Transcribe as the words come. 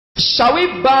Shall we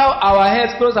bow our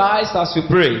heads, close our eyes as we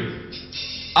pray?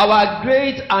 Our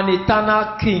great and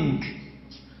eternal King,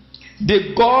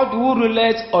 the God who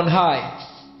ruleth on high,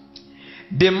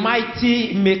 the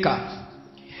mighty Maker,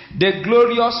 the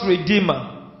glorious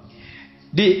Redeemer,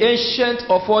 the Ancient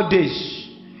of all days,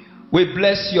 we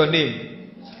bless your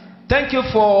name. Thank you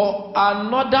for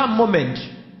another moment,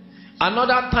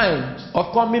 another time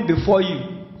of coming before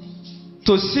you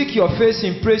to seek your face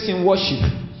in praise and worship,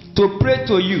 to pray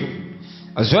to you,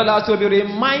 as well as to be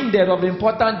reminded of the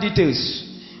important details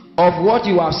of what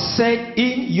you have said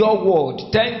in your word.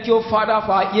 Thank you, Father,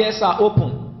 for our ears are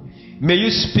open. May you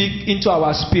speak into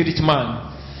our spirit, man.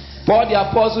 Paul the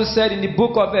Apostle said in the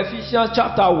book of Ephesians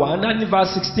chapter 1 and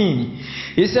verse 16,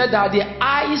 he said that the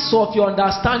eyes of your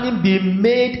understanding be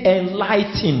made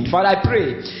enlightened. Father, I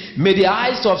pray, may the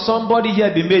eyes of somebody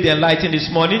here be made enlightened this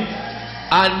morning,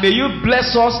 and may you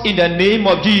bless us in the name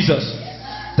of Jesus.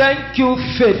 Thank you,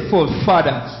 faithful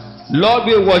Father. Lord,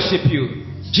 we worship you.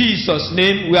 Jesus'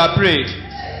 name we are prayed.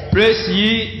 Praise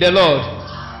ye the Lord.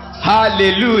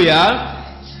 Hallelujah.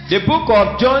 The book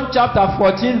of John chapter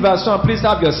 14 verse 1. Please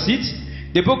have your seat.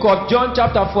 The book of John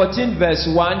chapter 14 verse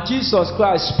 1. Jesus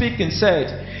Christ speaking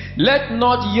said, let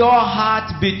not your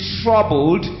heart be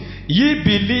troubled. Ye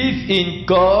believe in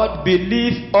God,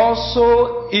 believe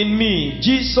also in me.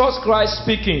 Jesus Christ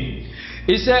speaking.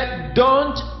 He said,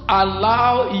 don't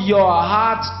allow your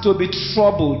heart to be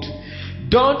troubled.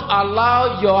 Don't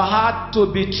allow your heart to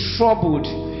be troubled.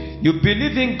 You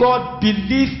believe in God,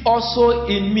 believe also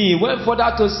in me. Went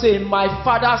further to say, in my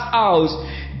Father's house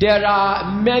there are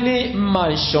many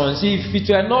mansions. If it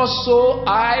were not so,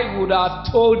 I would have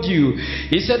told you.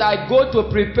 He said, I go to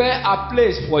prepare a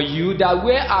place for you, that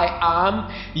where I am,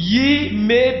 ye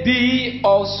may be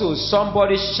also.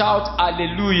 Somebody shout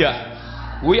hallelujah.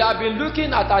 We have been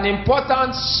looking at an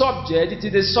important subject. It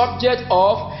is the subject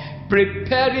of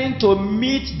preparing to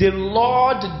meet the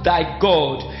Lord thy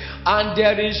God. And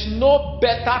there is no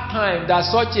better time that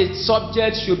such a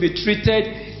subject should be treated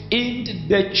in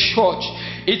the church.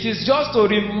 It is just to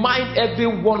remind every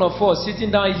one of us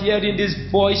sitting down hearing this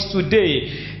voice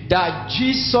today that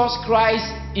Jesus Christ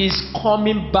is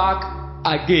coming back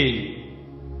again.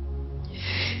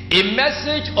 A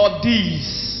message of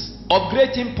this, of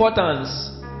great importance,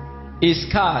 is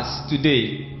scarce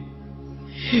today.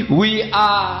 We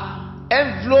are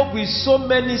enveloped with so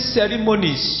many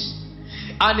ceremonies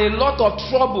and a lot of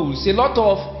troubles, a lot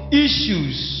of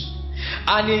issues.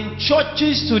 And in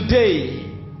churches today,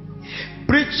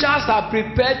 preachers are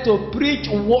prepared to preach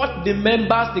what the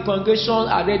members, the congregation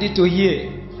are ready to hear.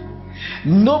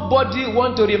 Nobody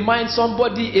wants to remind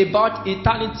somebody about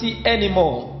eternity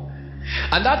anymore.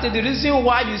 And that is the reason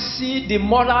why you see the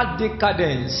moral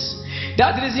decadence.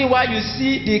 That's the reason why you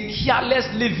see the careless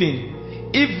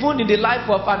living, even in the life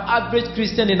of an average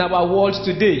Christian in our world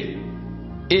today.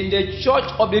 In the church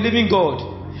of the living God,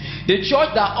 the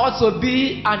church that ought to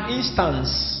be an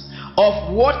instance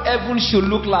of what heaven should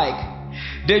look like,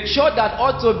 the church that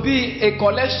ought to be a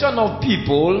collection of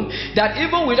people that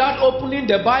even without opening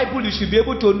the Bible you should be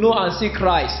able to know and see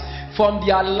Christ from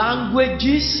their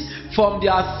languages, from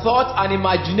their thoughts and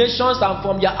imaginations, and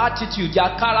from their attitude,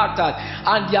 their character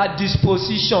and their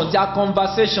dispositions, their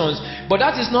conversations. But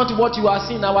that is not what you are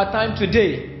seeing in our time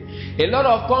today. A lot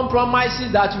of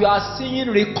compromises that we are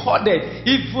seeing recorded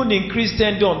even in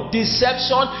Christendom.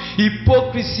 Deception,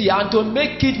 hypocrisy, and to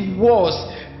make it worse,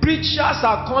 preachers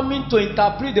are coming to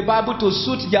interpret the Bible to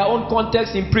suit their own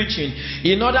context in preaching,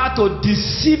 in order to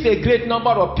deceive a great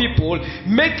number of people,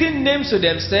 making names for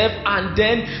themselves and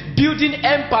then building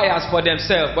empires for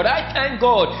themselves. But I thank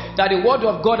God that the word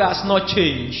of God has not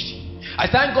changed. I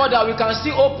thank God that we can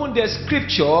still open the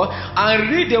scripture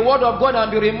and read the word of God and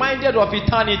be reminded of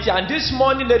eternity. And this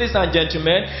morning, ladies and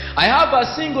gentlemen, I have a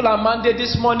singular mandate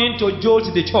this morning to jolt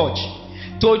the church.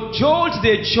 To jolt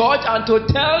the church and to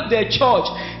tell the church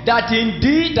that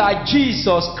indeed that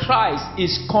Jesus Christ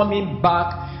is coming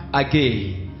back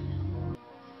again.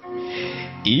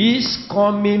 He's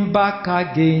coming back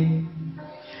again.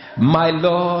 My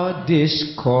Lord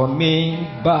is coming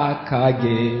back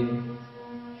again.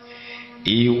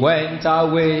 He went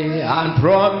away and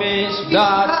promised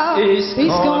that he's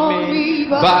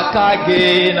coming back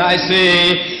again. I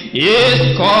say,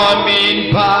 he's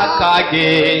coming back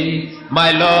again.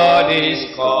 My Lord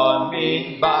is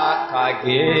coming back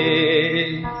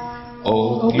again.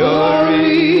 Oh,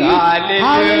 glory,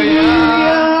 hallelujah.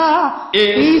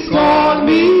 He's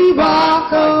coming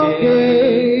back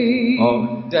again.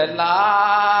 On the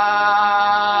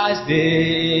last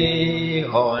day,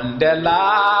 on the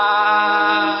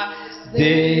last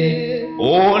day,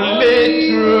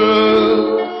 only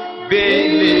true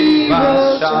believe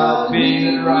shall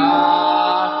be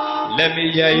wrapped. Let me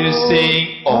hear you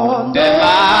sing on the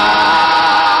last.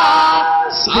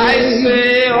 I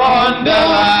say on the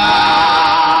last.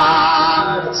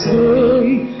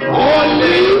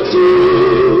 Only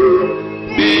two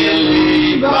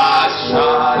believers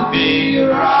shall be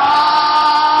raptured.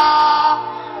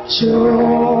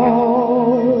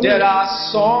 There are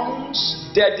songs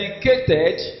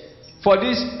dedicated for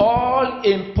this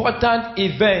all-important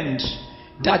event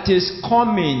that is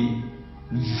coming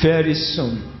very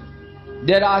soon.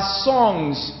 There are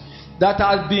songs that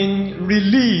have been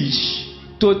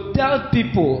released to tell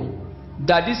people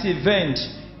that this event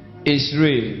is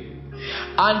real.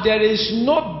 And there is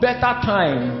no better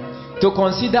time to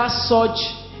consider such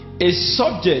a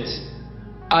subject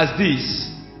as this.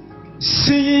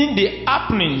 Seeing the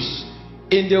happenings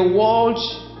in the world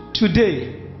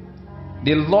today,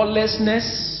 the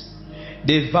lawlessness,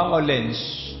 the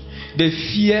violence, the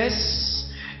fears,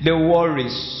 the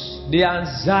worries, the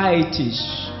anxieties,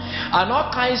 and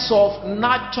all kinds of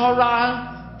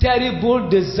natural terrible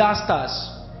disasters,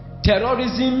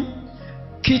 terrorism,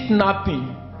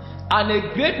 kidnapping, and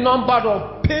a great number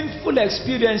of painful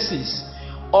experiences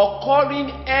occurring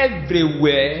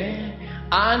everywhere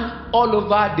and all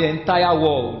over the entire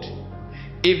world.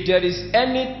 If there is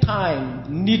any time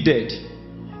needed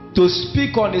to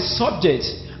speak on a subject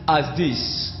as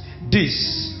this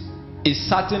is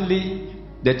certainly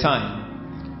the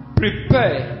time.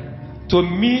 Prepare to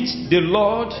meet the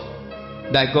Lord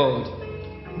thy God.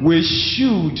 We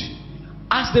should,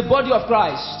 as the body of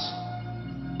Christ,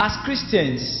 as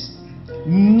Christians,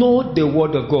 know the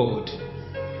word of God.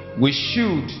 We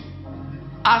should,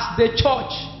 as the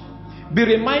church, be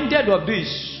reminded of this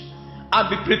and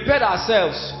be prepared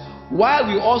ourselves, while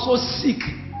we also seek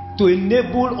to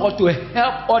enable or to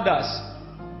help others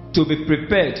to be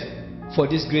prepared for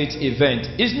this great event.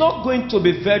 It's not going to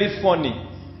be very funny.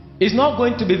 It's not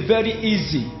going to be very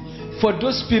easy for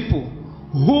those people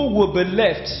who will be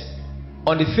left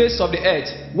on the face of the earth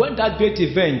when that great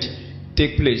event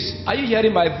take place. Are you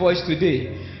hearing my voice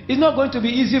today? It's not going to be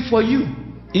easy for you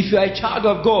if you are a child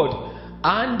of God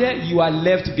and you are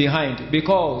left behind,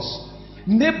 because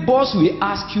neighbors will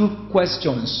ask you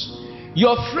questions.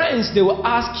 Your friends, they will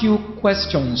ask you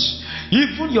questions.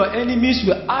 Even your enemies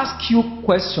will ask you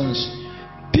questions.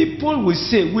 People will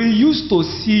say, we used to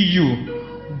see you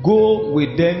go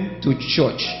with them to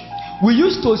church. We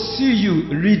used to see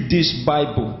you read this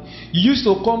Bible. You used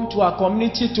to come to our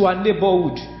community, to our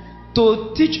neighborhood,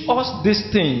 to teach us these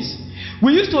things.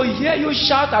 We used to hear you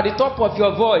shout at the top of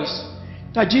your voice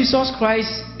that Jesus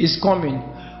Christ is coming.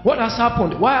 What has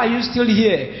happened? Why are you still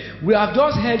here? We have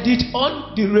just heard it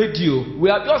on the radio. We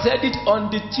have just heard it on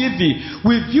the TV.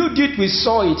 We viewed it, we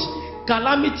saw it.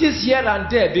 Calamities here and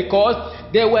there, because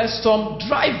there were some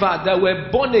drivers that were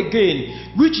born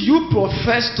again, which you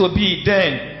professed to be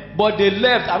then, but they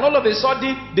left, and all of a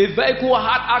sudden the vehicle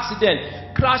had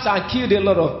accident, crashed and killed a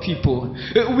lot of people.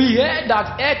 We heard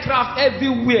that aircraft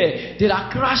everywhere, there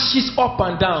are crashes up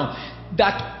and down,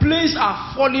 that planes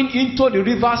are falling into the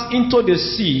rivers, into the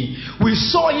sea. We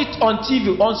saw it on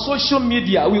TV, on social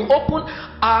media. We opened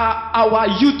our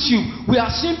YouTube. We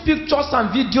are seeing pictures and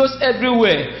videos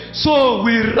everywhere. So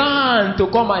we ran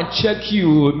to come and check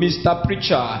you, Mr.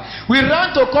 Preacher. We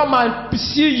ran to come and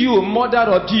see you,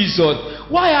 Mother of Jesus.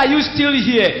 Why are you still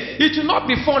here? It will not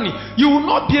be funny. You will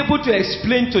not be able to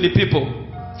explain to the people.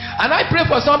 And I pray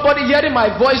for somebody hearing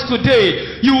my voice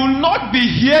today. You will not be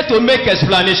here to make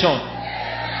explanation.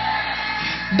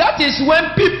 That is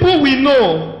when people will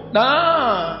know.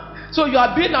 So you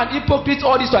are being an hypocrite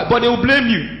all this time, but they will blame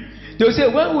you. They will say,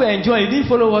 when we enjoy, you didn't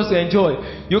follow us to enjoy.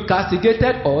 You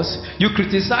castigated us, you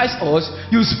criticized us,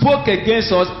 you spoke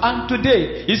against us, and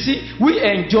today, you see, we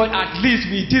enjoyed, at least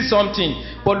we did something.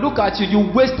 But look at you, you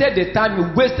wasted the time,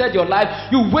 you wasted your life,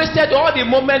 you wasted all the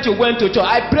moment you went to church.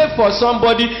 I pray for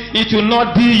somebody, it will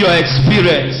not be your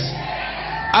experience.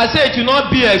 I say it will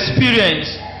not be experience.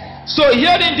 So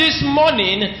hearing this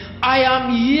morning, I am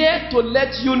here to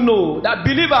let you know that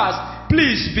believers,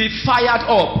 please be fired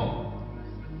up.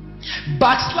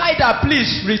 Backslider,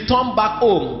 please return back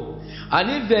home.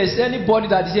 And if there is anybody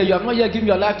that is here, you have not yet given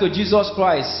your life to Jesus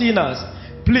Christ, sinners,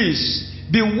 please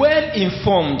be well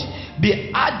informed, be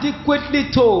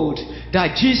adequately told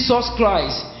that Jesus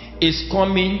Christ is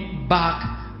coming back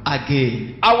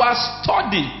again. Our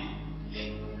study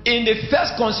in the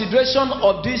first consideration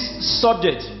of this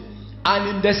subject,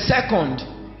 and in the second,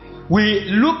 we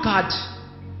look at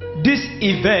this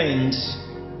event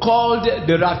called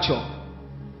the rapture.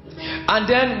 And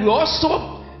then we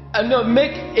also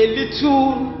make a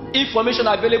little information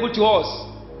available to us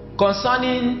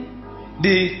concerning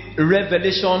the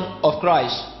revelation of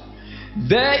Christ.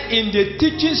 There in the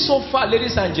teaching so far,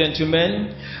 ladies and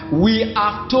gentlemen, we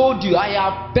have told you, I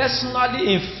have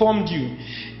personally informed you,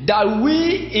 that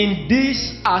we in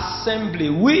this assembly,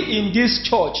 we in this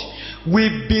church,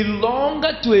 we belong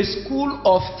to a school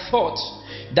of thought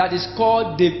that is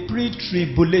called the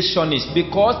pre-tribulationists,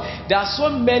 because there are so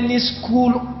many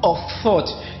schools of thought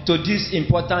to this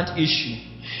important issue.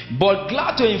 But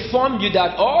glad to inform you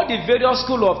that all the various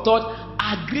schools of thought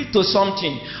agree to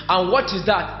something. And what is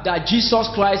that? That Jesus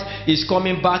Christ is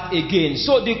coming back again.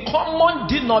 So the common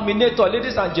denominator,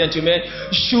 ladies and gentlemen,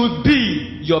 should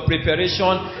be your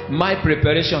preparation, my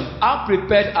preparation. How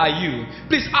prepared are you?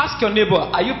 Please ask your neighbor,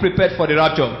 are you prepared for the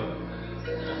rapture?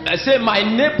 I say, my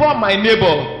neighbor, my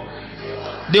neighbor.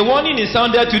 The warning is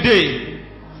sounded today.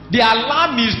 The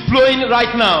alarm is blowing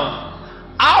right now.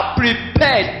 How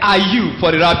prepared are you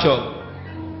for the rapture?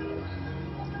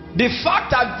 The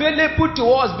fact available to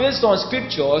us based on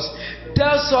scriptures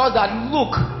tells us that,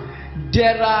 look,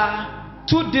 there are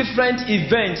two different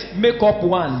events make up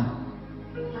one.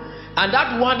 And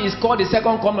that one is called the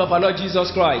second coming of our Lord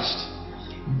Jesus Christ.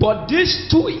 But these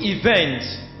two events,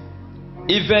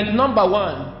 event number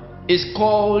one is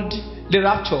called the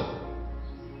rapture.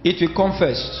 It will come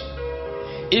first.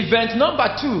 Event number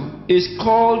two is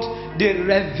called the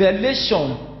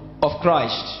revelation of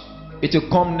Christ. It will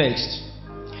come next.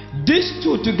 These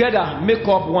two together make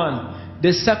up one,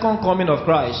 the second coming of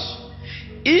Christ.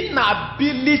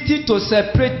 Inability to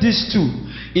separate these two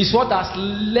is what has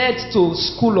led to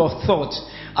school of thought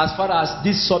as far as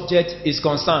this subject is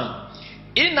concerned.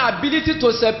 Inability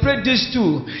to separate these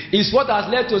two is what has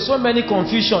led to so many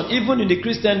confusion even in the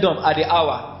Christendom at the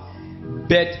hour.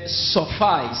 But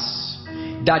suffice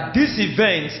that these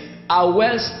events are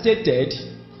well stated,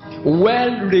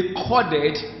 well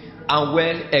recorded, and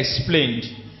well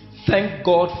explained. Thank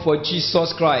God for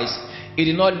Jesus Christ. He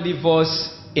did not leave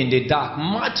us in the dark.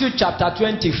 Matthew chapter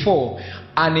 24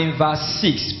 and in verse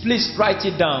 6. Please write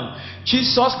it down.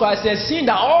 Jesus Christ said, seeing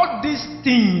that all these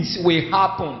things will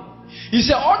happen. He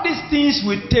said all these things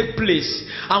will take place.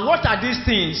 And what are these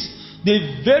things?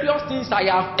 The various things I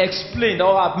have explained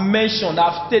or have mentioned,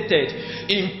 have stated,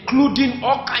 including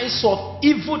all kinds of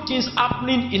evil things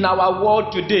happening in our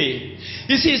world today.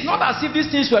 You see, it's not as if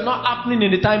these things were not happening in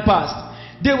the time past.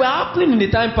 They were happening in the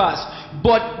time past.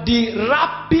 But the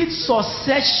rapid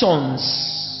successions,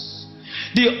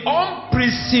 the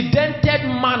unprecedented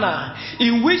manner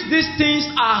in which these things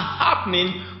are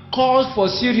happening calls for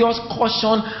serious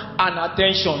caution and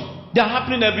attention. They are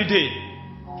happening every day.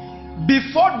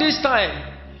 Before this time,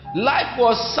 life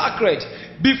was sacred.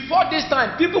 Before this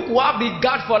time, people could have the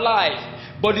guard for life.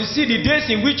 But you see, the days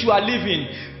in which you are living,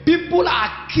 people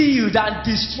are killed and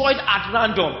destroyed at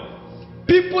random.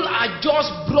 People are just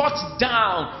brought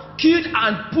down, killed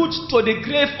and put to the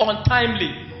grave untimely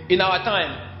in our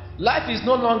time. Life is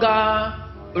no longer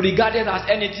regarded as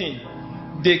anything.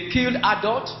 They killed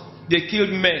adults, they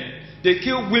killed men. They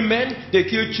kill women, they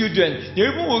kill children. They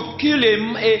even will kill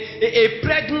a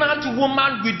pregnant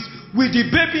woman with the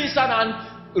baby inside and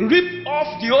rip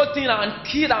off the whole thing and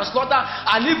kill and slaughter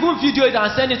and even video it and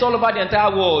send it all over the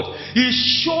entire world. It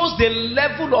shows the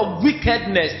level of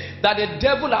wickedness that the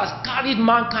devil has carried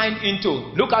mankind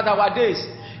into. Look at our days.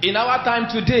 In our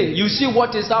time today, you see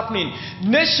what is happening.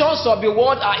 Nations of the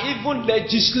world are even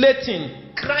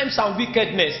legislating crimes and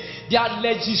wickedness. They are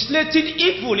legislating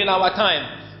evil in our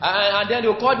time. And then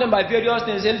they call them by various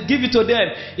names and give it to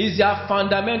them. It's their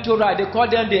fundamental right. They call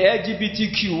them the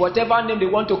LGBTQ, whatever name they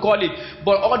want to call it.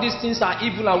 But all these things are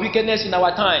evil and wickedness in our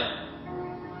time.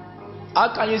 How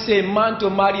can you say a man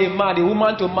to marry a man, a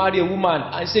woman to marry a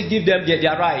woman, and say give them their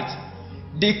right?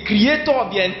 The creator of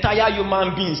the entire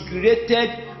human beings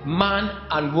created man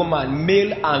and woman,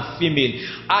 male and female,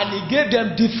 and he gave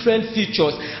them different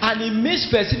features, and he made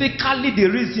specifically the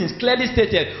reasons clearly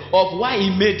stated of why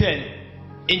he made them.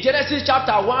 In Genesis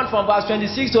chapter 1 from verse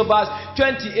 26 to verse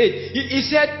 28, he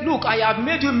said, look, I have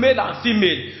made you male and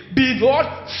female. Be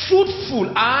what?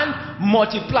 Fruitful and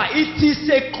multiply. It is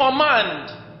a command.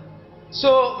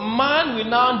 So man will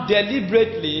now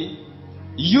deliberately,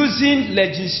 using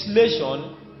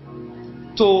legislation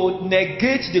to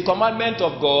negate the commandment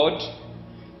of God,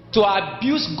 to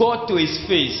abuse God to his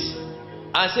face,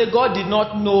 and say God did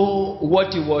not know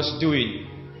what he was doing.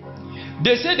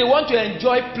 They say they want to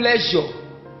enjoy pleasure.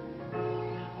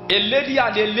 A lady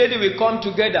and a lady will come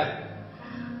together.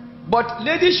 But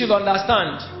ladies should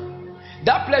understand,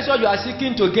 that pleasure you are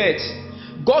seeking to get,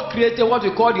 God created what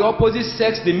we call the opposite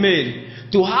sex, the male,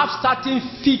 to have certain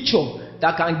feature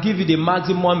that can give you the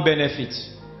maximum benefit.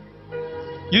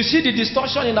 You see the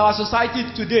distortion in our society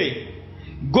today.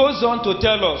 goes on to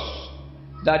tell us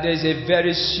that there is a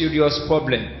very serious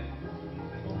problem.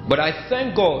 But I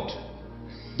thank God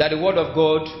that the word of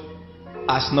God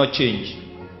has not changed.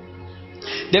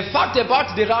 The fact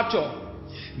about the rapture,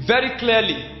 very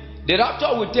clearly, the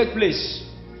rapture will take place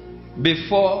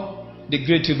before the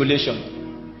Great Tribulation.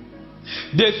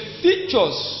 The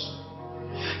features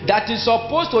that is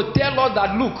supposed to tell us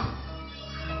that, look,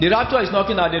 the rapture is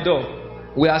knocking at the door.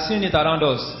 We are seeing it around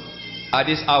us at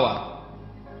this hour.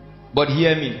 But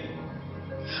hear me.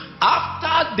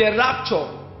 After the rapture,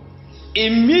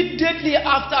 immediately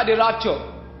after the rapture,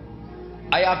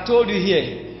 I have told you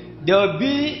here, there will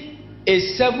be a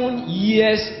 7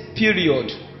 years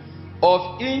period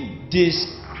of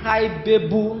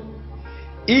indescribable,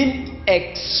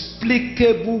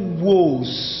 inexplicable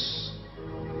woes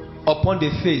upon the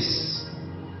face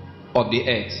of the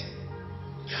earth.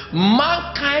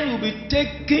 Mankind will be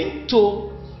taken to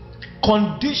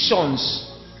conditions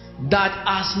that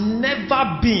has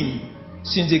never been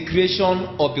since the creation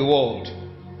of the world.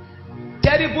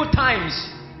 Terrible times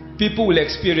people will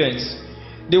experience.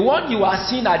 The one you are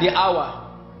seeing at the hour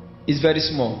is very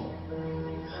small.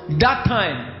 That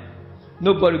time,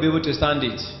 nobody will be able to stand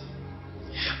it.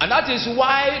 And that is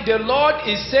why the Lord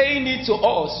is saying it to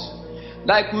us.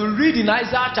 Like we read in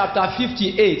Isaiah chapter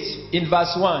 58 in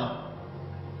verse 1.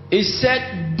 He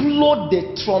said, blow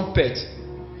the trumpet.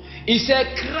 He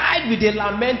said, cry with a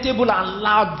lamentable and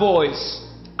loud voice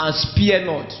and spare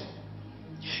not.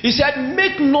 He said,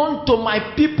 make known to my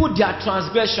people their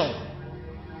transgression.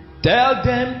 Tell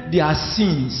them their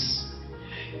sins.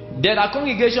 There are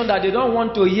congregations that they don't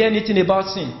want to hear anything about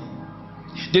sin.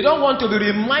 They don't want to be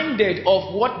reminded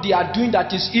of what they are doing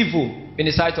that is evil in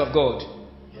the sight of God.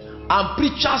 And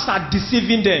preachers are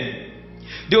deceiving them.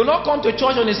 They will not come to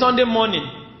church on a Sunday morning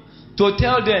to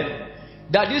tell them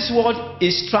that this world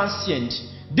is transient.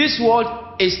 This world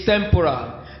is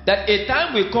temporal. That a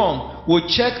time will come, we'll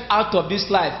check out of this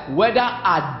life, whether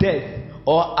at death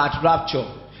or at rapture.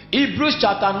 Hebrews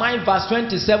chapter 9 verse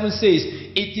 27 says,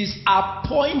 it is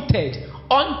appointed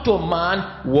unto man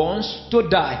once to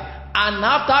die, and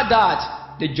after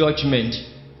that, the judgment.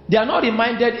 They are not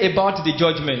reminded about the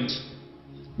judgment.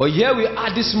 But here we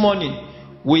are this morning,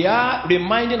 we are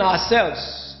reminding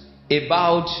ourselves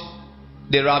about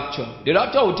the rapture. The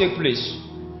rapture will take place.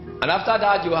 And after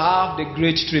that, you have the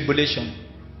Great Tribulation.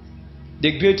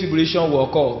 The Great Tribulation will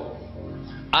occur.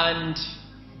 And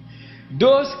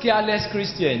those careless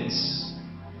Christians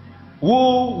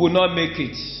who will not make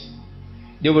it,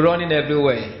 they will run in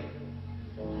everywhere,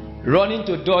 running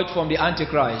to dodge from the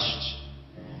Antichrist,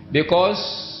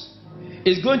 because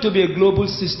it's going to be a global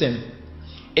system,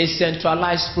 a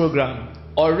centralized program.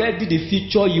 Already the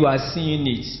future, you are seeing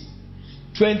it.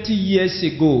 20 years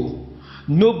ago,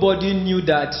 nobody knew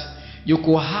that you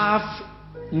could have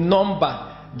number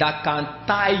that can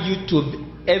tie you to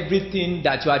everything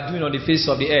that you are doing on the face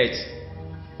of the earth.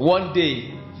 One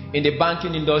day, in the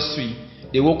banking industry,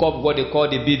 they woke up what they call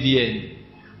the BVN.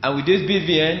 And with this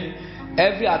BVN,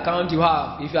 every account you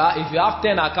have, if you have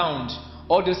 10 accounts,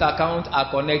 all those accounts are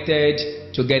connected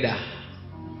together,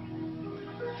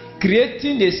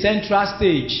 creating a central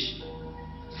stage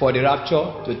for the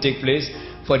rapture to take place,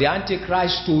 for the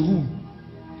Antichrist to rule.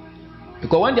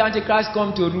 Because when the Antichrist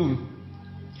comes to rule,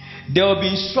 there will be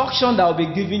instruction that will be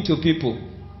given to people.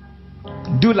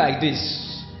 Do like this.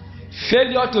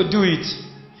 Failure to do it,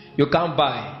 you can't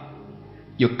buy,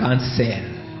 you can't sell.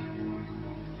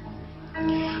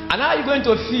 And how are you going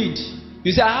to feed?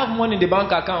 You say, I have money in the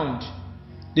bank account.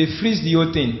 They freeze the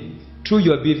whole thing through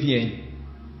your BVN.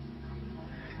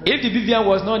 If the BVN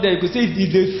was not there, you could say,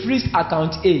 if they freeze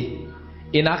account A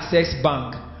in Access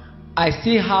Bank, I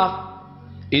still have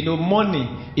money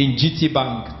in GT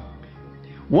Bank.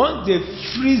 Once they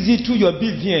freeze it through your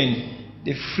BVN,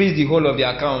 they freeze the whole of the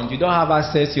account. You don't have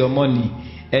access to your money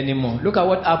anymore. Look at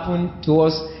what happened to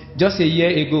us just a year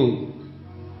ago.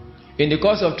 In the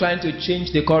course of trying to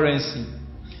change the currency,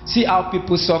 see how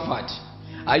people suffered.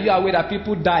 Are you aware that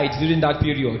people died during that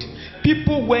period?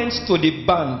 People went to the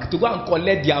bank to go and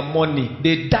collect their money.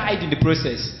 They died in the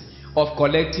process of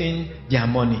collecting their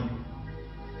money.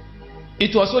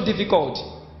 It was so difficult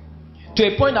to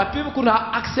a point that people couldn't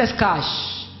access cash.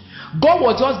 God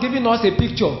was just giving us a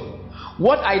picture,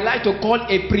 what I like to call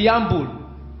a preamble,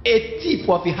 a tip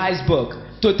of the iceberg,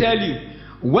 to tell you,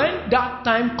 when that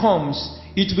time comes,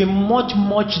 it will be much,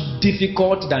 much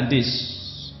difficult than this.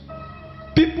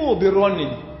 People will be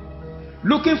running,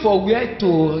 looking for where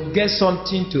to get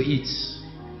something to eat.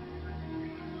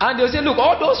 And they'll say, look,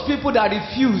 all those people that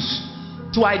refuse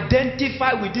to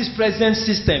identify with this present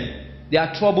system, they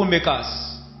are troublemakers.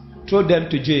 Throw them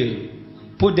to jail.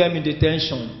 put them in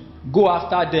detention, go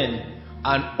after them,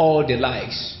 and all the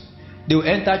likes. They will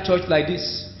enter church like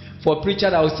this. For preacher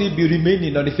that will still be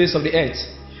remaining on the face of the earth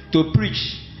to preach.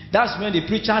 That's when the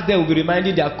preacher there will be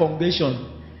reminding their congregation,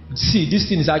 see, this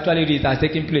thing is actually real, it has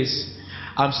taken place.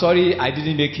 I'm sorry I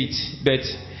didn't make it, but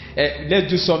let's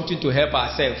do something to help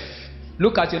ourselves.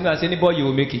 Look at your neighbor and say, neighbor, you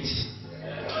will make it.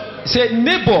 Say,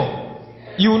 neighbor,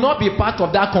 you will not be part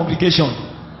of that congregation.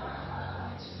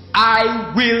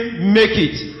 I will make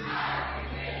it.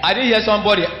 I didn't hear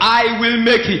somebody. I will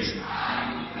make it.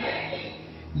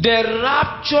 The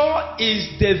rapture is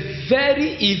the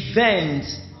very event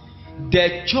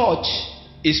the church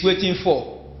is waiting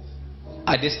for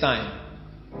at this time.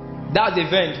 That's the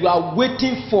event we are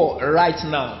waiting for right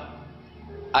now,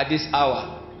 at this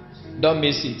hour. Don't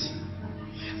miss it.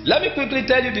 Let me quickly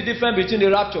tell you the difference between the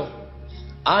rapture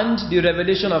and the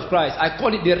revelation of Christ. I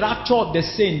call it the rapture of the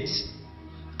saints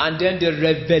and then the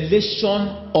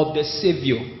revelation of the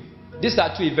Savior. These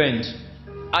are two events,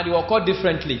 and they occur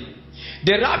differently.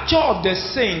 The rapture of the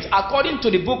saints, according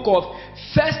to the book of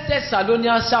 1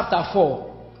 Thessalonians chapter 4,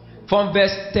 from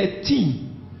verse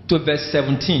 13 to verse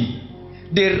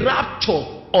 17. The rapture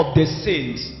of the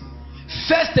saints.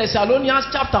 1 Thessalonians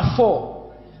chapter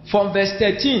 4, from verse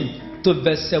 13 to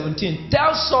verse 17,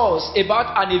 tells us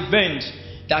about an event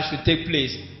that should take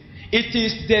place. It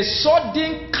is the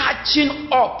sudden catching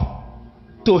up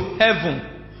to heaven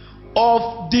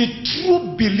of the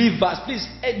true believers. Please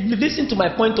listen to my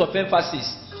point of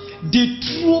emphasis. The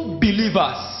true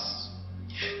believers.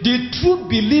 The true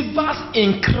believers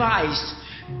in Christ,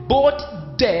 both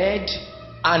dead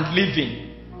and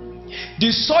living.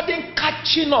 The sudden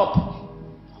catching up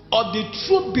of the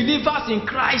true believers in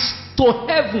Christ to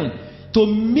heaven to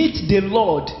meet the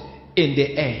Lord in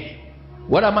the air.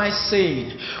 What am I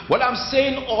saying? What I'm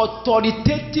saying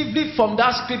authoritatively from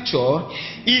that scripture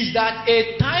is that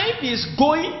a time is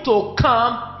going to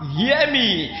come, hear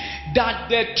me, that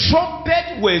the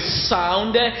trumpet will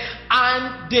sound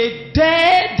and the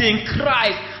dead in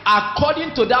Christ,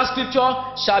 according to that scripture,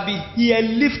 shall be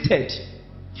airlifted.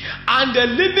 And the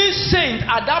living saint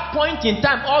at that point in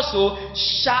time also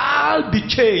shall be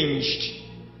changed.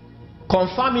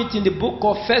 Confirm it in the book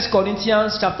of 1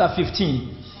 Corinthians chapter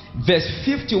 15. Verse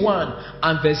 51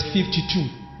 and verse 52.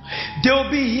 They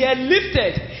will be here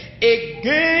lifted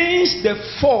against the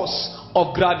force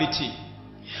of gravity.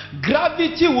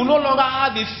 Gravity will no longer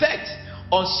have effect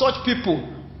on such people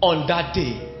on that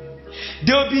day.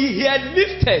 They will be here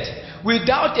lifted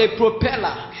without a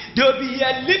propeller. They will be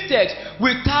here lifted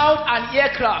without an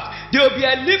aircraft. They will be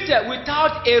here lifted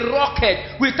without a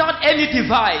rocket, without any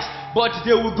device. But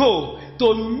they will go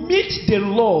to meet the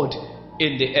Lord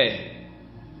in the air.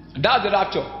 That's the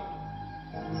rapture.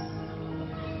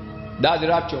 That's the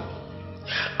rapture.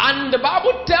 And the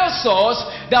Bible tells us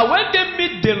that when they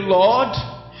meet the Lord,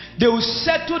 they will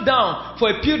settle down for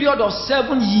a period of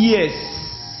 7 years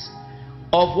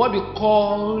of what we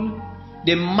call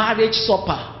the marriage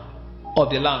supper of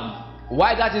the Lamb.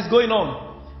 Why that is going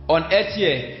on earth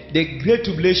here, the Great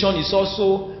Tribulation is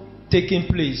also taking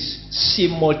place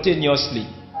simultaneously.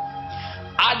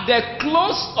 At the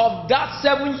close of that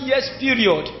 7 years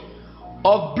period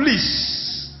of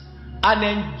bliss and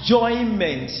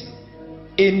enjoyment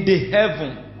in the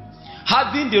heaven,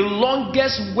 having the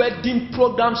longest wedding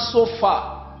program so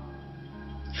far,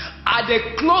 at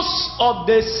the close of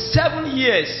the 7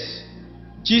 years,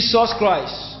 Jesus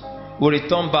Christ will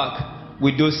return back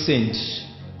with those saints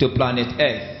to planet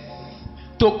Earth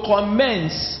to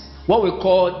commence what we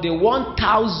call the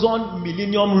 1,000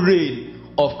 millennium reign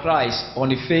of Christ on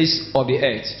the face of the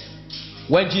earth,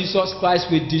 when Jesus Christ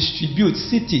will distribute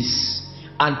cities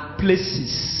and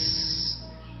places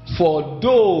for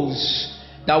those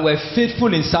that were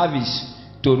faithful in service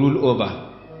to rule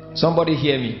over. Somebody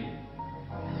hear me.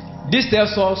 This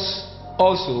tells us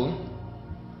also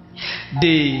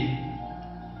the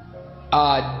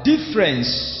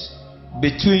difference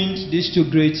between these two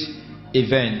great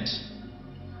events.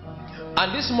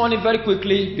 And this morning, very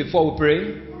quickly, before we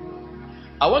pray,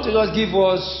 I want to just give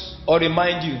us or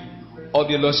remind you of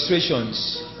the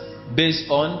illustrations based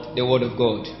on the Word of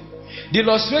God. The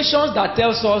illustrations that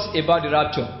tells us about the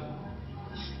rapture.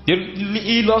 The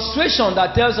illustration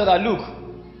that tells us that, look,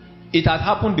 it has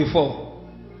happened before,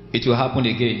 it will happen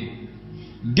again.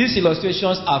 These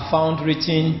illustrations are found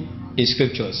written in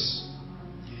scriptures.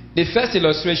 The first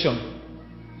illustration,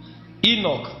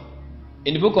 Enoch,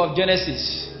 in the book of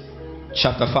Genesis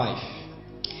chapter 5.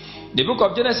 The book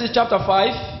of Genesis chapter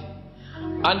 5,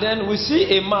 and then we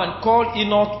see a man called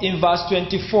Enoch in verse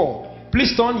 24.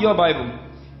 Please turn your Bible.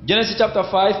 Genesis chapter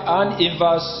 5 and in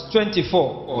verse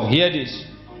 24. Oh, hear this.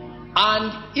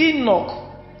 And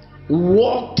Enoch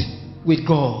walked with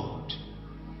God,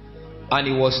 and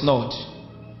he was not,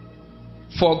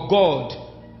 for God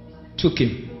took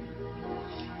him.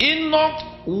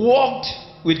 Enoch walked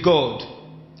with God.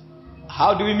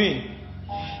 How do we mean?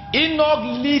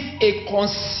 Enoch lived a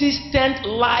consistent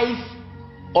life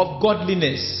of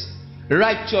godliness,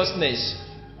 righteousness,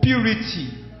 purity,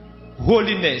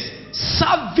 holiness,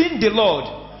 serving the Lord.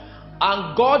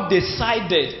 And God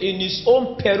decided in his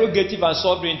own prerogative and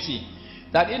sovereignty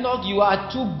that Enoch, you are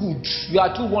too good, you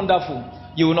are too wonderful,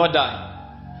 you will not die.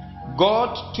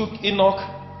 God took Enoch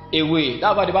away.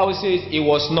 That's why the Bible says he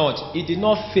was not. He did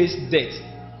not face death.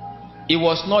 He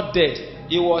was not dead.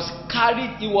 He was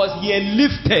carried, he was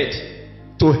lifted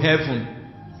to heaven.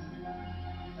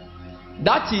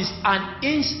 That is an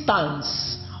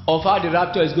instance of how the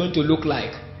rapture is going to look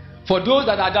like. For those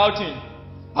that are doubting,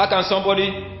 how can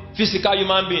somebody, physical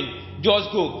human being,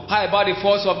 just go? How about the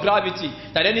force of gravity?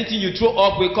 That anything you throw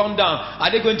up will come down. Are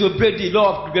they going to break the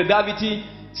law of gravity?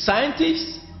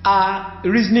 Scientists are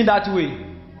reasoning that way.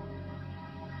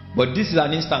 But this is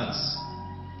an instance.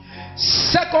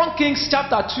 2 Kings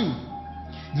chapter 2.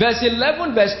 Verse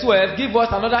 11, verse 12 give us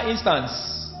another instance.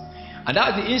 And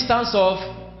that's the instance of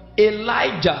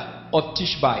Elijah of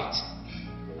Tishbite.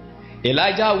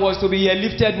 Elijah was to be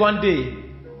lifted one day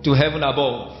to heaven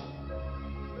above.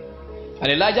 And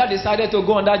Elijah decided to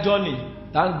go on that journey.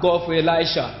 Thank God for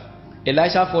Elisha.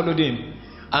 Elisha followed him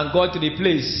and got to the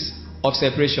place of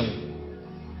separation.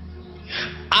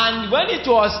 And when it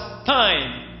was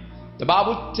time, the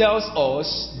Bible tells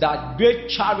us that great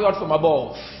chariot from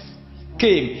above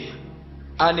came,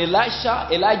 and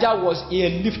Elijah was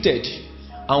lifted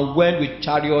and went with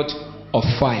chariot of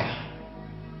fire.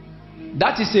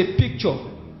 That is a picture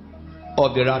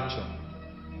of the rapture.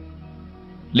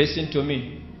 Listen to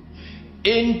me.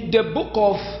 In the book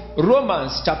of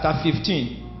Romans chapter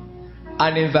 15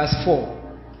 and in verse 4,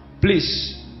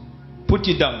 please put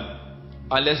it down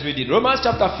and let's read it. Romans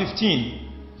chapter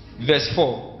 15 verse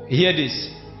 4. Hear this.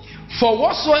 For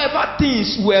whatsoever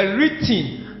things were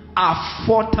written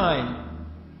aforetime,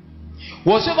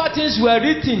 whatsoever things were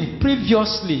written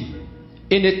previously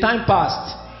in the time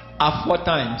past,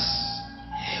 aforetimes,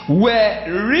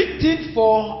 were written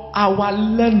for our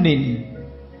learning.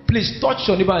 Please touch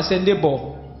your neighbor and say,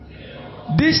 neighbor,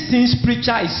 these things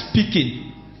preacher is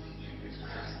speaking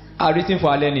are written for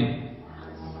our learning.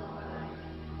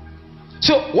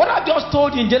 So what I just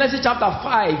told you in Genesis chapter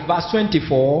 5 verse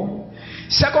 24,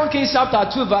 2 Kings chapter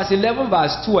 2 verse 11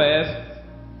 verse 12,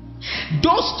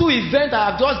 those two events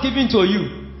I have just given to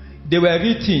you, they were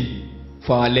written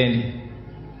for our learning.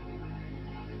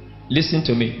 Listen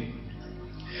to me.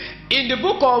 In the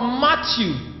book of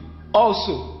Matthew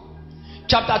also,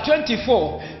 chapter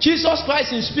 24, Jesus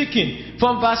Christ is speaking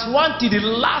from verse 1 to the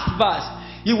last verse.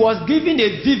 He was giving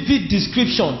a vivid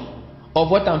description of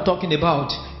what I'm talking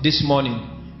about this morning.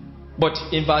 But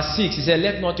in verse 6, he said,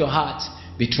 let not your heart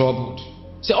be troubled.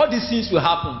 So all these things will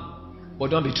happen, but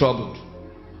don't be troubled.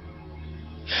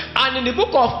 And in the book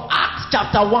of Acts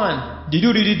chapter 1, did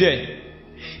you read it there?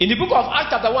 In the book of Acts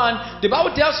chapter 1, the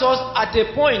Bible tells us at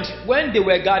a point when they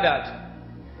were gathered.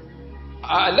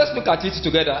 Let's look at it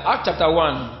together. Acts chapter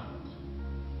 1.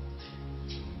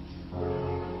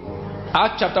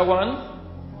 Acts chapter 1.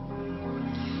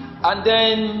 And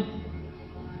then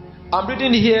I'm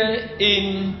reading here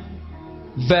in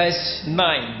verse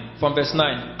 9. From verse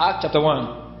 9. Acts chapter 1.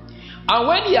 And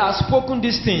when he has spoken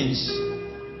these things,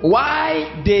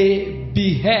 why they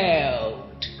beheld,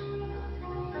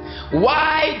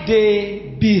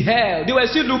 they were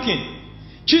still looking.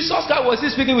 Jesus Christ was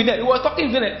still speaking with them. He was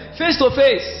talking to them face to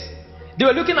face. They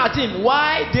were looking at him.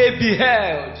 Why they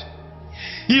beheld,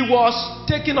 he was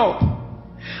taken up,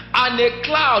 and a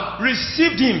cloud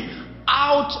received him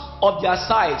out of their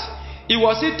sight. He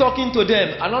was still talking to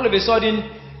them, and all of a sudden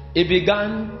he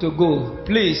began to go.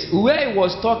 Please, where he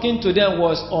was talking to them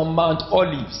was on Mount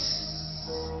Olives.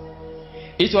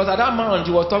 It was at that mount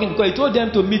he was talking, because he told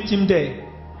them to meet him there.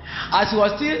 As he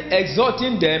was still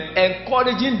exhorting them,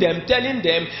 encouraging them, telling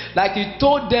them, like he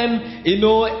told them,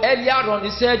 earlier on,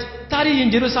 he said, tarry in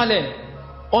Jerusalem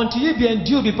until you be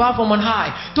endued with power from on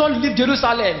high. Don't leave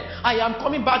Jerusalem. I am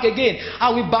coming back again. I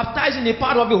will baptize in the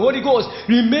power of the Holy Ghost.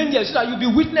 Remain here so that you be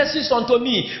witnesses unto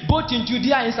me, both in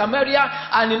Judea, in Samaria,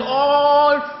 and in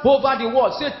all over the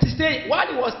world. So while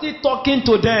he was still talking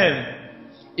to them,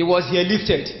 he was here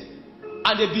lifted.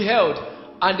 And they beheld,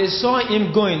 and they saw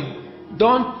him going.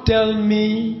 Don't tell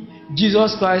me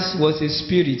Jesus Christ was a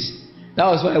spirit. That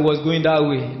was why I was going that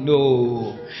way.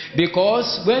 No.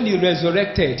 Because when he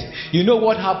resurrected, you know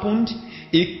what happened?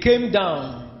 He came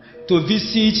down to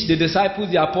visit the disciples,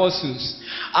 the apostles.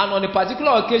 And on a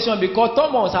particular occasion, because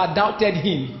Thomas had doubted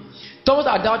him, Thomas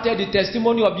had doubted the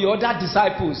testimony of the other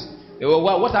disciples.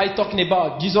 What are you talking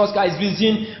about? Jesus Christ is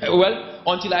risen. Well,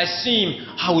 until I see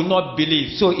him, I will not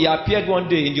believe. So he appeared one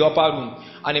day in the upper room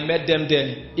and he met them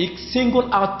there. He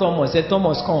singled out Thomas, said,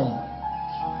 Thomas, come.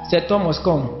 Said, Thomas,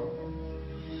 come.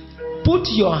 Put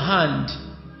your hand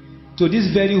to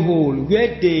this very hole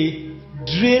where they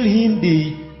drill in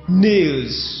the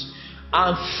nails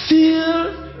and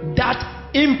feel that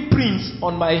imprint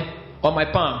on my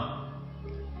palm.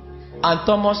 And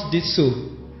Thomas did so.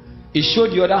 He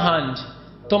showed the other hand.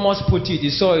 Thomas put it. He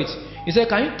saw it. He said,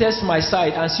 can you test my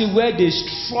side and see where they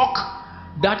struck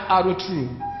that arrow through?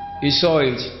 He saw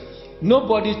it.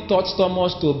 Nobody taught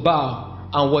Thomas to bow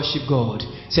and worship God.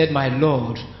 He said, my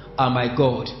Lord and my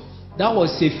God. That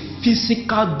was a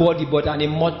physical body, but an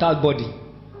immortal body.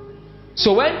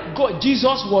 So when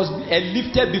Jesus was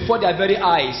lifted before their very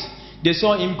eyes, they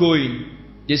saw him going.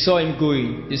 They saw him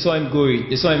going. They saw him going.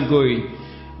 They saw him going.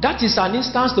 That is an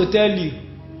instance to tell you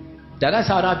that's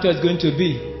how rapture is going to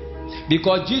be.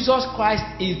 Because Jesus Christ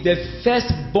is the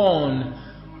firstborn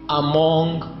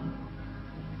among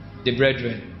the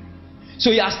brethren. So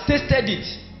he has tasted it.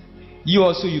 You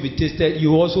also will be tasted.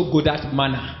 You also go that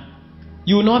manner.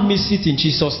 You will not miss it in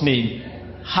Jesus' name.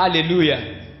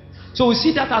 Hallelujah. So we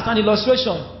see that as an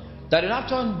illustration that the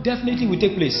rapture definitely will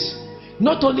take place.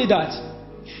 Not only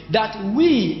that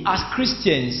we as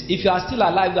Christians, if you are still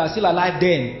alive, you are still alive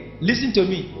then. Listen to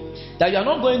me. That you are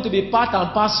not going to be part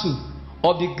and parcel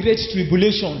of the great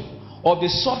tribulation, of the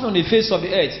suffering on the face of the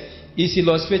earth, is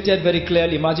illustrated very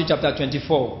clearly in Matthew chapter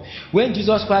 24. When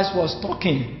Jesus Christ was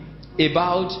talking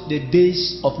about the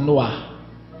days of Noah.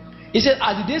 He said,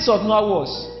 as the days of Noah was,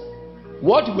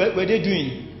 what were they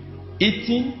doing?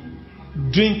 Eating,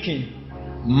 drinking,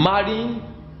 marrying,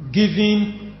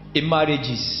 giving in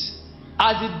marriages.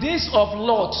 As the days of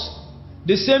Lot,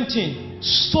 the same thing.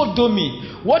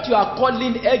 Sodomy, what you are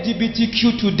calling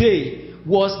LGBTQ today,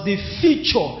 was the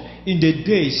feature in the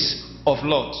days of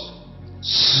Lot.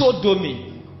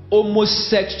 Sodomy,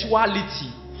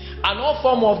 homosexuality, and all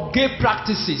form of gay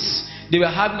practices they were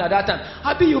having at that time.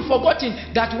 Have you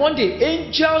forgotten that one day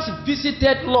angels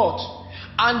visited Lot,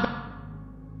 and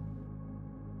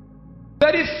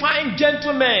very fine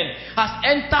gentleman has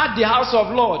entered the house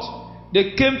of Lot?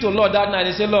 They came to Lord that night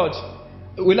and said, Lord,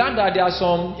 we learned that there are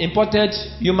some imported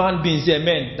human beings there,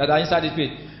 men, that are inside this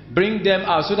place. Bring them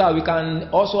out so that we can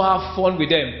also have fun with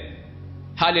them.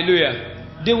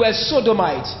 Hallelujah. They were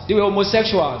sodomites. They were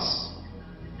homosexuals.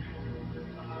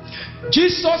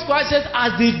 Jesus Christ said,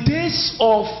 as the days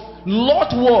of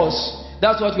Lot was,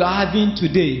 that's what we are having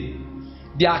today.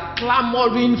 They are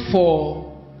clamoring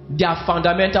for their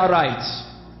fundamental rights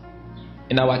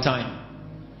in our time.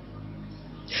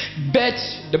 But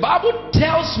the Bible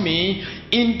tells me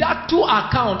in that two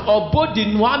accounts, of both the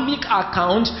Noamic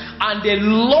account and the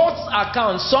Lot's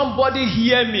account, somebody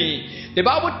hear me. The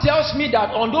Bible tells me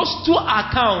that on those two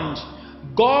accounts,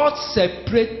 God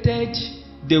separated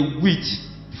the wheat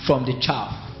from the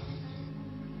chaff.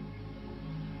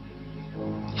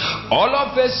 All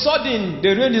of a sudden,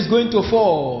 the rain is going to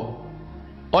fall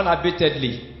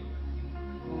unabatedly.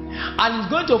 And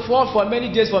it's going to fall for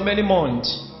many days, for many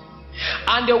months.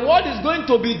 And the world is going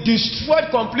to be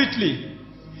destroyed completely.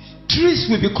 Trees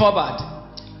will be covered.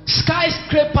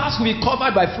 Skyscrapers will be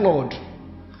covered by flood.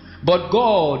 But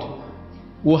God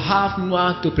will have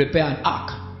Noah to prepare an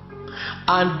ark.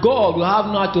 And God will have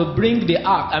Noah to bring the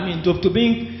ark, to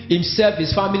bring himself,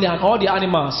 his family, and all the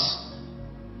animals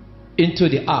into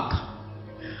the ark.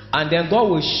 And then God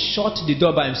will shut the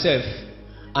door by himself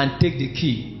and take the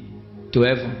key to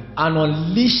heaven and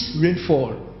unleash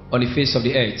rainfall on the face of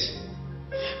the earth.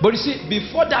 But you see,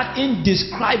 before that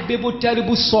indescribable,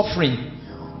 terrible suffering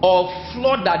of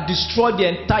flood that destroyed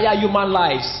the entire human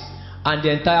lives and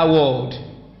the entire world,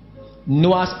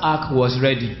 Noah's ark was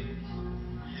ready.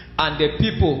 And the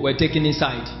people were taken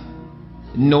inside.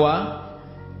 Noah,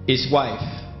 his wife,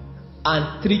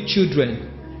 and 3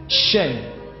 children,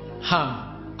 Shem,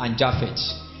 Ham, and Japheth.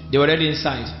 They were already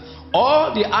inside.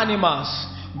 All the animals,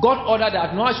 God ordered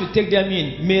that Noah should take them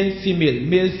in, male, female,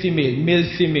 male, female,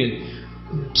 male, female.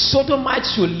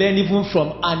 Sodomites should learn even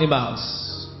from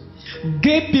animals.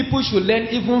 Gay people should learn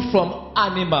even from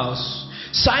animals.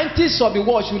 Scientists of the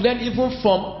world should learn even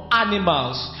from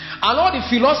animals. And all the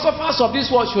philosophers of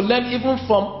this world should learn even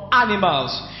from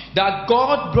animals. That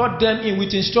God brought them in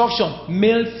with instruction,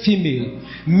 male, female,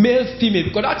 male, female,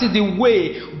 because that is the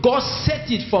way God set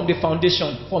it from the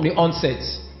foundation, from the onset.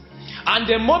 And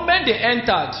the moment they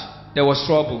entered, there was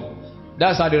trouble.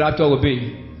 That's how the rapture will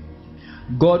be.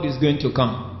 God is going to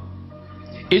come.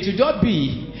 It will just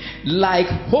be like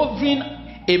hovering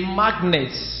a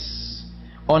magnet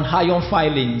on iron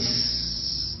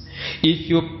filings. If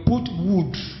you put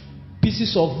wood,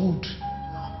 pieces of wood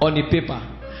on the paper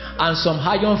and some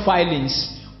iron filings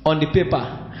on the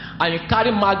paper, and you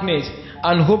carry magnet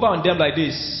and hover on them like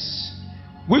this,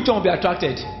 which one will be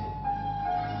attracted?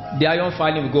 The iron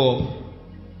filing will go up.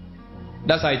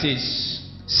 That's how it is.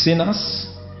 Sinners,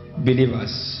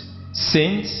 believers.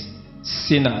 Saints,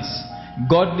 sinners.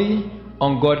 Godly,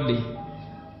 ungodly.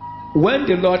 When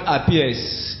the Lord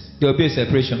appears, there will be a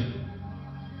separation.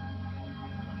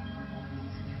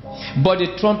 But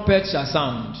the trumpet shall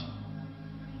sound.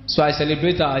 So I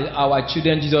celebrate our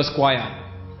children Jesus choir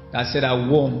that said, I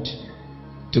want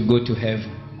to go to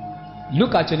heaven.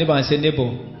 Look at your neighbor and say,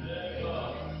 neighbor.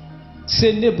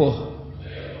 Say, neighbor.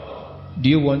 Do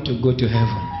you want to go to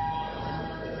heaven?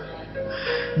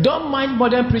 Don't mind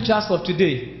modern preachers of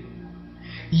today.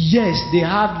 Yes, they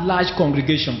have large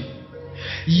congregation.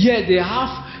 Yes, they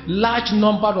have large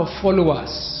number of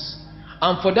followers.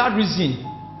 And for that reason,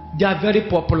 they are very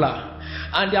popular.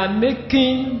 And they are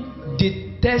making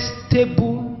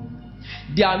detestable,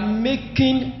 they are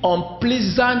making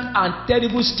unpleasant and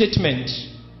terrible statements,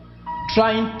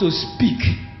 trying to speak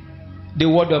the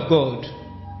word of God.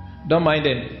 Don't mind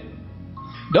them.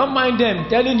 Don't mind them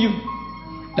telling you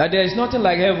that there is nothing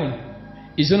like heaven.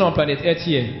 It's only on planet Earth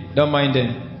here. Don't mind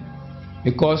them.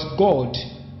 Because God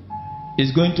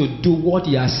is going to do what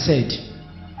He has said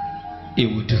He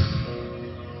will do.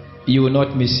 You will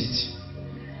not miss it.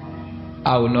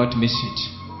 I will not miss it.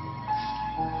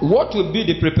 What will be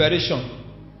the preparation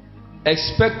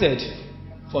expected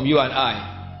from you and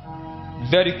I?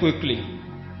 Very quickly.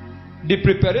 The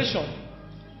preparation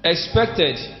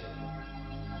expected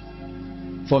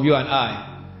from you and I.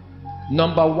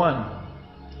 Number one,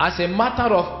 as a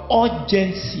matter of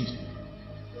urgency,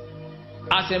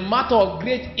 as a matter of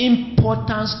great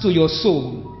importance to your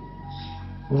soul,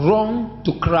 run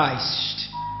to Christ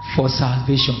for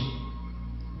salvation.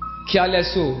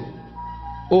 Careless soul,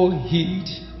 oh, heed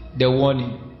the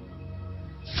warning.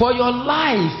 For your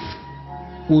life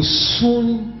will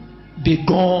soon be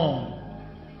gone.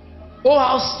 Oh,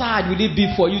 how sad will it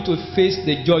be for you to face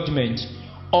the judgment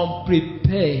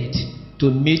unprepared to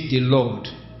meet the Lord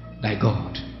thy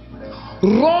God.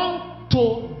 Run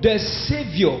to the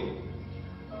Savior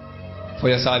for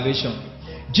your salvation.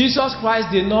 Jesus Christ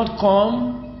did not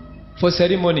come for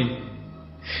ceremony.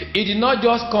 He did not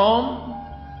just come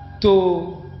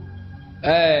to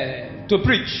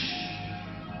preach.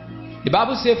 The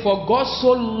Bible says, for God so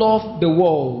loved the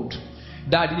world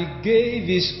that He gave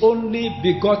His only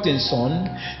begotten Son,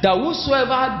 that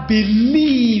whosoever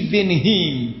believe in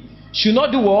Him should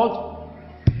not do what?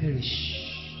 Perish,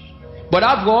 but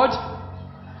have what?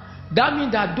 That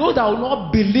means that those that will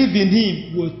not believe in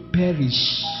Him will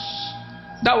perish.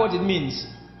 That's what it means.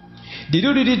 Did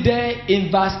you read it there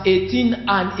in verse 18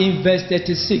 and in verse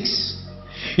 36?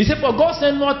 He said, for God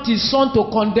sent not His Son to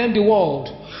condemn the world,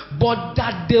 but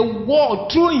that the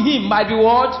world through Him might be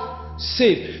what?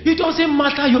 Saved. It doesn't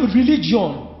matter your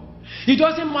religion. It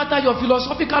doesn't matter your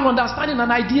philosophical understanding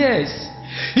and ideas.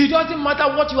 It doesn't matter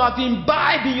what you have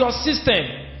imbibed in your system.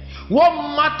 What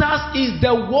matters is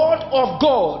the word of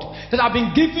God that have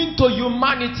been given to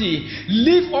humanity.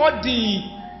 Leave all the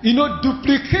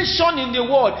duplication in the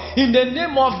world in the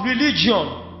name of religion.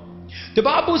 The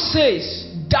Bible says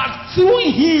that through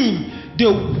Him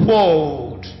the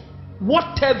world,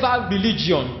 whatever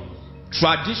religion,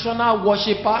 traditional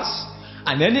worshippers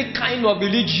and any kind of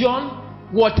religion,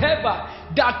 whatever,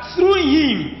 that through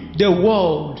Him the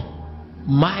world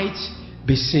might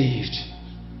be saved.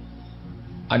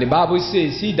 And the Bible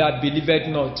says, he that believeth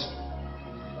not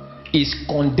is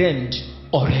condemned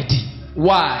already.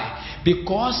 Why?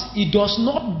 Because he does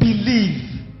not believe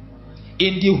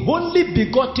in the only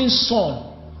begotten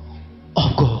Son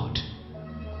of God.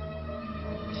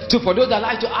 So for those that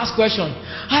like to ask questions,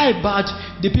 how about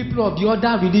the people of the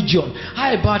other religion?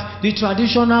 How about the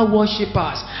traditional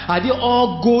worshippers? Are they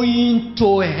all going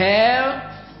to hell?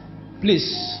 Please,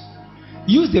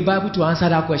 use the Bible to answer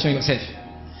that question yourself.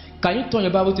 Can you turn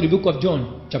your Bible to the book of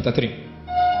John, chapter 3?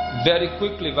 Very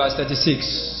quickly, verse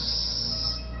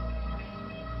 36.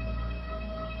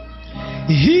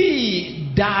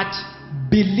 He that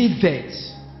believeth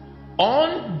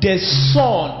on the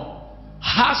Son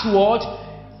has what?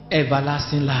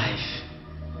 Everlasting life.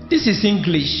 This is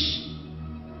English.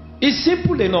 It's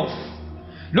simple enough.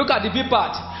 Look at the B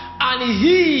part. And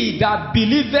he that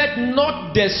believeth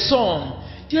not the Son.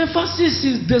 The emphasis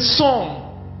is the Son.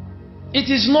 It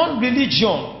is not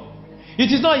religion.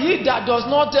 It is not he that does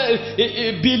not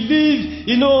believe,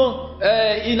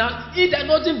 he that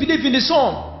doesn't believe in the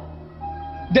Son,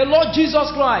 the Lord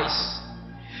Jesus Christ,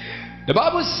 the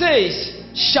Bible says,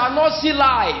 shall not see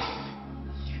life,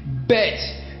 but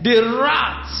the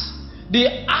wrath, the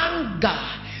anger,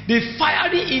 the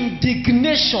fiery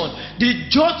indignation, the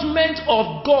judgment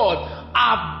of God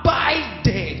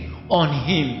abided on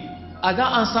him. Has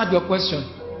that answered your question?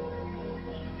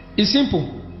 It's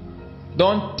simple.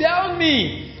 Don't tell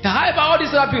me that how about all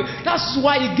these other people. That's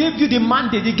why he gave you the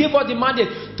mandate. He gave us the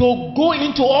mandate to go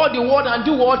into all the world and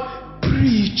do what?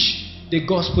 Preach the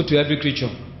gospel to every creature.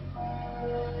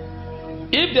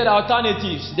 If there are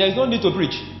alternatives, there is no need to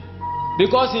preach.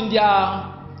 Because in their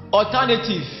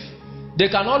alternative, they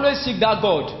can always seek that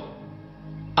God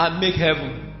and make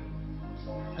heaven.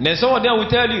 And then some of them will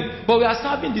tell you, but we are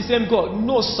serving the same God.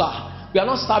 No, sir. We are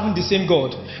not serving the same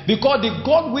God. Because the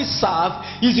God we serve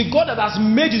is the God that has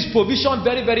made his provision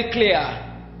very, very clear.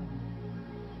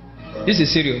 This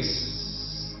is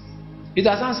serious. It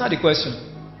has answered the question.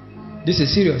 This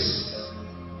is serious.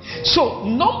 So,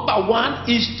 number one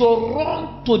is to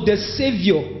run to the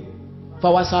Savior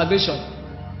for our salvation.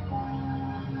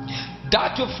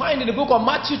 That you find in the book of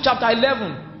Matthew chapter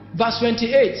 11, verse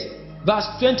 28, verse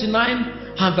 29,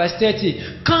 and verse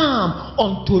 30. Come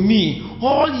unto me,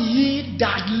 all ye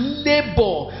that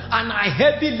labor and are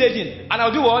heavy laden, and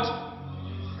I'll do what?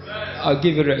 I'll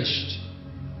give you rest.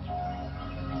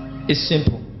 It's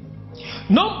simple.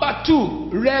 Number two,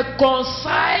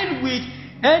 reconcile with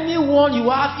anyone you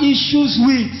have issues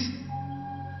with.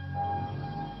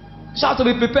 So you have to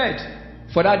be prepared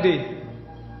for that day.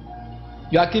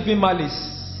 You are keeping malice.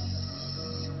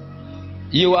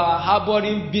 You are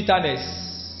harboring bitterness.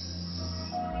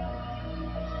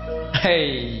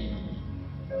 Hey,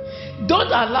 don't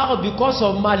allow because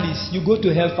of malice you go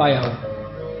to hellfire.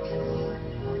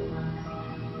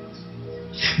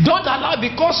 Don't allow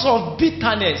because of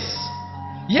bitterness.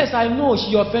 Yes, I know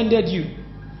she offended you.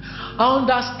 I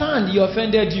understand he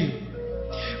offended you.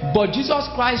 But Jesus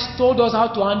Christ told us how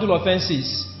to handle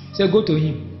offenses. He said, go to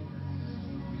him.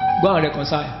 Go and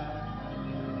reconcile.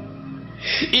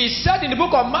 He said in the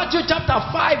book of Matthew chapter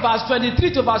 5 verse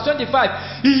 23 to verse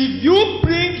 25, if you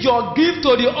bring your gift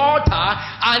to the altar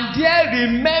and there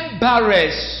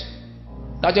remembrance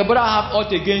that your brother have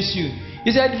aught against you,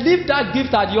 he said, leave that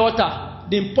gift at the altar.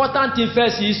 The important thing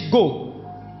first is go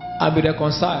and be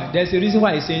reconciled. There's a reason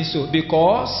why he's saying so.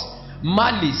 Because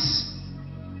malice,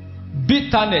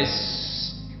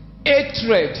 bitterness,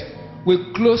 hatred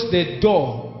will close the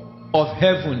door of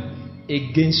heaven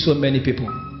against so many people.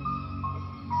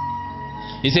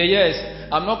 He said, yes,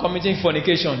 I'm not committing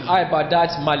fornication. How about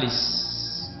that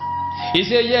malice? He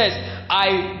said, yes,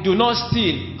 I do not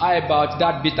steal. How about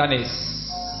that bitterness?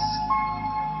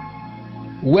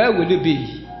 Where will you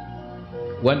be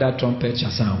when that trumpet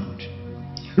shall sound?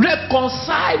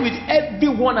 Reconcile with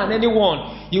everyone and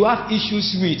anyone you have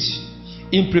issues with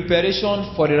in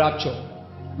preparation for the rapture.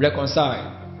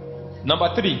 Reconcile.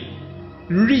 Number three,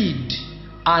 read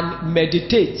and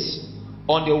meditate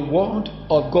on the word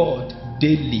of God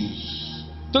daily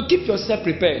to keep yourself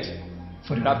prepared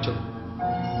for the rapture.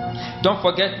 Don't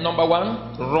forget, number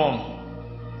one,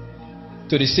 run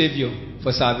to the Savior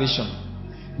for salvation.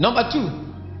 Number two,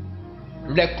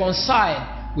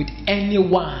 reconcile with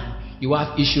anyone you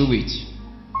have issue with.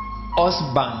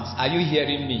 Husbands, are you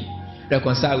hearing me?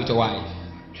 Reconcile with your wife.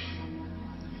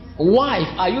 Wife,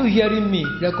 are you hearing me?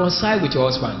 Reconcile with your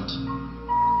husband.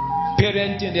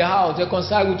 Parent in the house,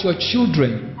 reconcile with your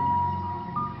children.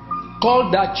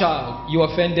 Call that child, you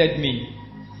offended me.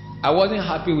 I wasn't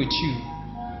happy with you,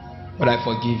 but I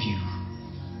forgive you.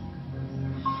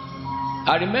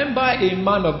 I remember a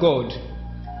man of God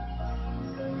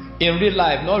in real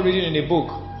life, not reading in a book.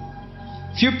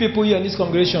 Few people here in this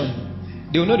congregation,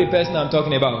 they will know the person I'm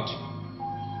talking about.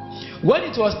 When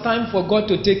it was time for God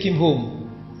to take him home,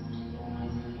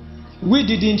 we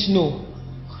didn't know.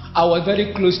 I was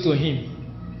very close to him.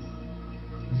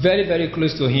 Very, very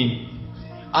close to him.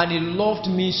 And he loved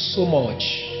me so much.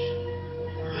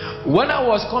 When I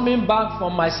was coming back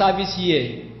from my service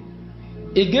here,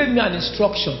 he gave me an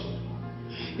instruction.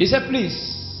 He said,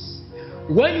 please,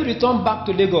 when you return back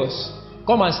to Lagos,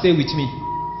 come and stay with me.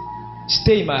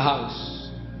 Stay in my house.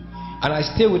 And I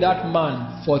stayed with that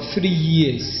man for 3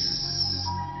 years.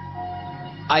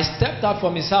 I stepped out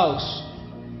from his house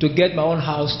to get my own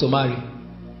house to marry.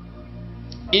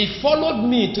 He followed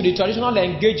me to the traditional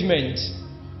engagement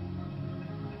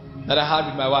that I had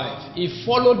with my wife. He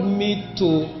followed me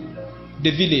to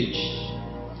the village.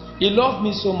 He loved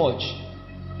me so much.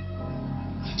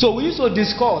 So we used to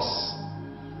discuss,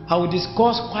 and we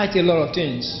discussed quite a lot of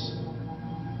things.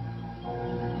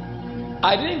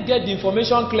 I didn't get the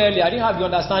information clearly. I didn't have the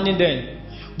understanding then.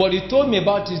 But he told me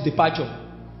about his departure.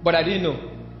 But I didn't know.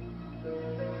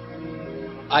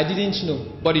 I didn't know.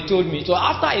 But he told me. So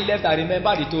after I left, I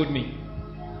remembered he told me.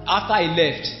 After I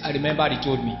left, I remembered he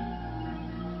told me.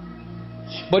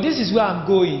 But this is where I'm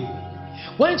going.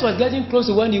 When it was getting close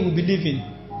to when he would be leaving,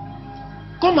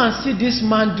 come and see this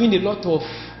man doing a lot of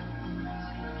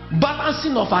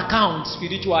balancing of accounts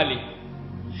spiritually.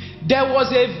 There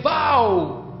was a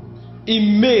vow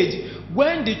he made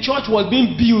when the church was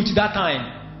being built that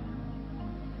time.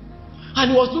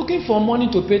 And he was looking for money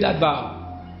to pay that vow.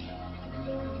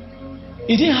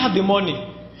 He didn't have the money.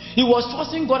 He was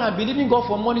trusting God and believing God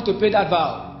for money to pay that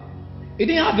vow. He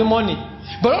didn't have the money.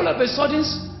 But all of a sudden,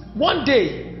 one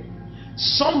day,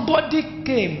 somebody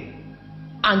came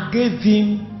and gave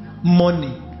him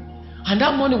money. And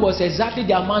that money was exactly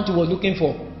the amount he was looking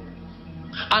for.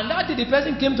 And that day the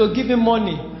person came to give him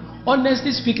money.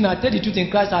 Honestly speaking, I tell the truth in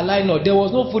Christ, I lie not. There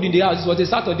was no food in the house. It was a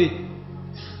Saturday.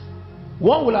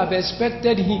 One would have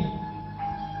expected him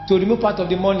to remove part of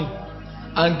the money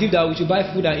and give that we should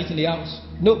buy food and eat in the house.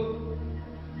 No.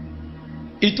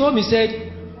 He told me,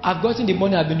 said, I've gotten the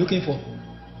money I've been looking for.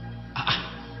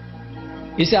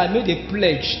 He said, I made a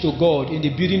pledge to God in the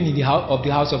building in the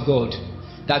house of God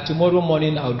that tomorrow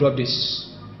morning I'll drop this.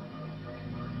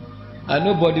 And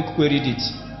nobody queried it.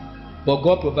 But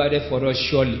God provided for us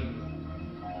surely.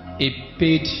 He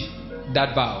paid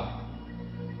that vow.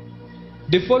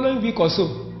 The following week or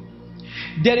so,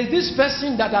 there is this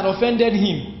person that had offended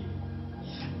him.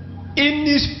 In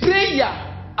his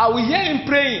prayer, I will hear him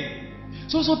praying.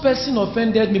 So person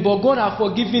offended me, but God has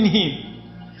forgiven him.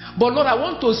 But Lord, I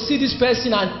want to see this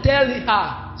person and tell her,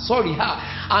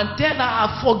 and tell her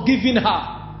I've forgiven her.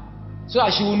 So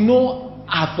that she will know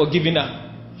I've forgiven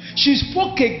her. She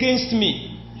spoke against me.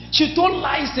 She told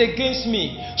lies against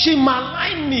me. She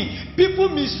maligned me. People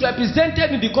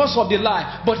misrepresented me because of the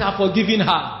lie, but I've forgiven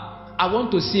her. I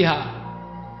want to see her.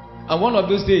 And one of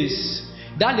those days,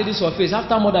 that lady surfaced.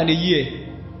 After more than a year,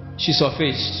 she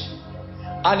surfaced.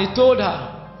 And he told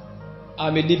her,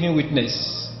 I'm a living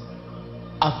witness.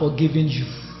 I've forgiven you.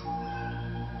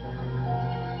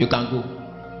 You can go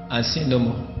and sin no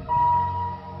more.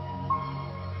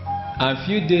 And a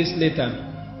few days later,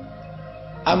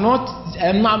 I'm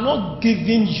not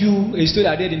giving you a story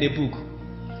I read in the book.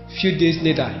 A few days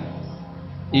later,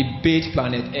 he bade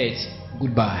planet Earth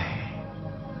goodbye.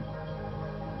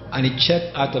 And he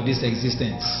checked out of this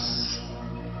existence,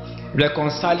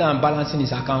 reconciling and balancing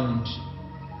his account.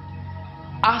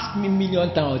 Ask me a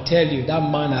million times, I'll tell you that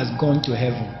man has gone to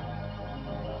heaven.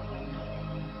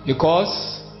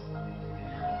 Because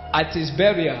at his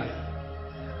burial,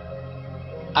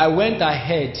 I went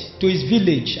ahead to his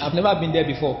village. I've never been there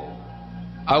before.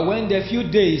 I went there a few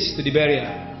days to the burial,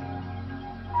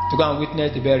 to go and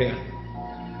witness the burial.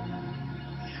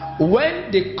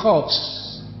 When the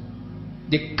corpse,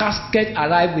 the casket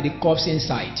arrived with the corpse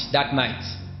inside that night,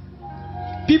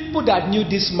 people that knew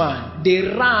this man, they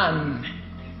ran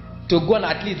to go and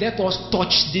at least let us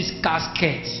touch this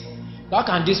casket. How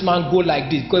can this man go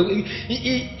like this?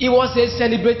 He was a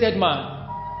celebrated man.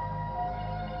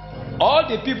 All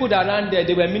the people that ran there,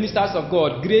 they were ministers of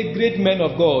God, great men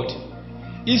of God.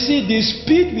 You see, the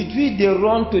speed with which they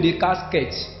run to the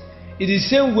casket is the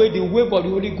same way the wave of the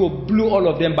Holy Ghost blew all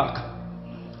of them back.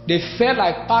 They fell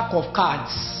like pack of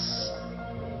cards.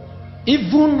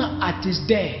 Even at his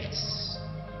death,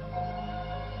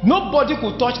 nobody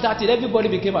could touch that thing. Everybody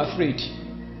became afraid.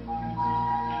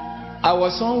 I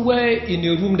was somewhere in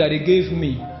a room that they gave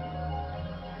me.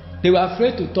 They were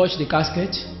afraid to touch the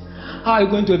casket. How are you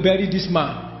going to bury this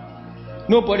man?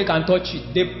 Nobody can touch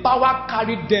it. The power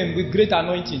carried them with great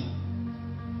anointing.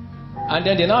 And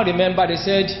then they now remember, they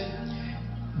said,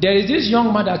 there is this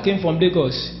young man that came from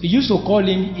Lagos. He used to call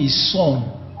him his son.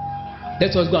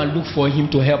 Let us go and look for him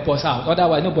to help us out.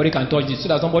 Otherwise, nobody can touch it, so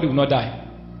that somebody will not die.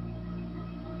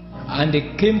 And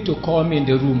they came to call me in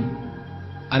the room.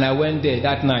 And I went there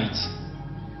that night.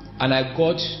 And I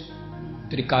got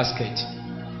to the casket,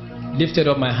 lifted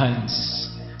up my hands,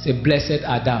 said, blessed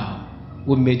art thou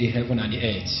who made the heaven and the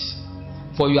earth.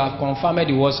 For you have confirmed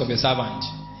the words of your servant.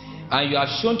 And you have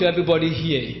shown to everybody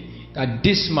here that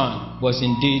this man was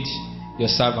indeed your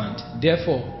servant.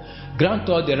 Therefore, grant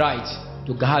us the right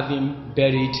to have him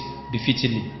buried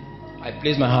befittingly. I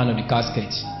placed my hand on the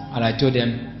casket and I told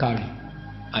them, carry.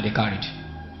 And they carried.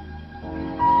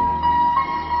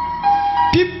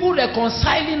 People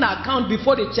reconciling account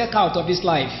before they check out of this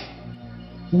life.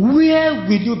 Where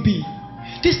will you be?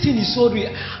 This thing is so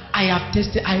real. I have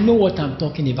tested. I know what I'm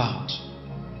talking about.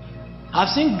 I've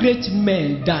seen great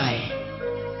men die.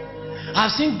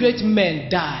 I've seen great men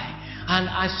die. And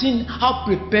I've seen how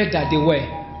prepared that they were.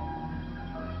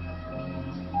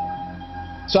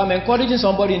 So I'm encouraging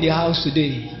somebody in the house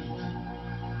today.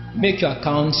 Make your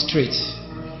account straight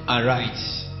and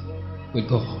right with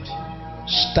God.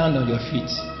 Stand on your feet.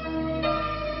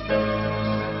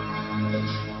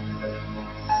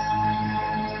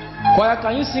 Choir,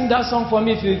 can you sing that song for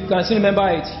me if you can still remember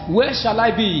it? Where shall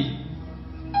I be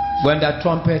when the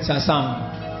trumpets are sound?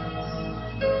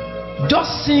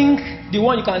 Just sing the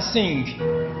one you can sing.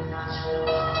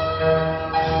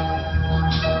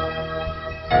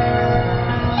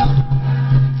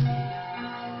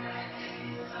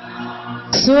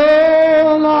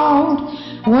 So loud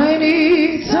when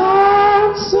it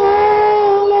sounds so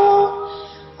loud,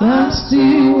 and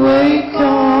still wake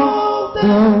up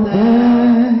the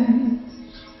dead.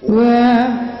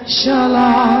 Where shall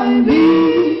I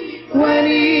be when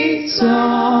it's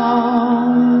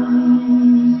on?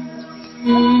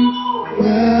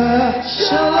 Where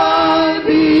shall I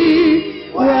be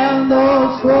when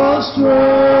the first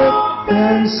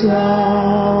trumpet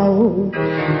sounds?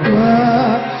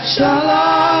 Where shall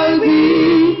I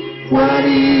be when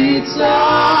it's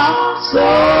sounds so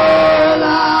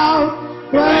loud?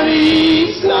 When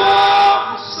it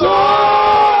sounds so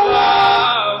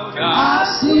loud,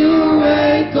 as you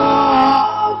wake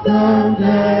up the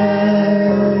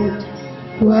dead.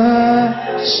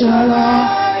 Where shall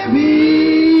I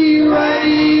be when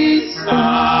it's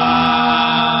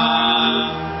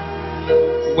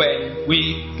sounds? When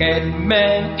wicked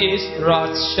men his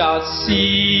wrath shall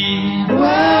see,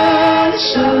 where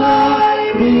shall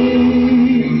I be?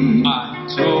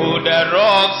 To the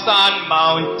rocks and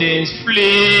mountains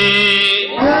flee.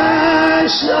 Where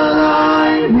shall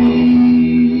I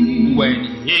be? When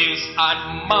hills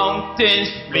and mountains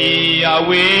flee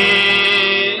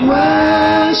away.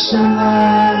 Where shall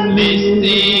I be?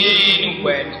 Listen,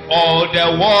 when all the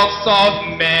works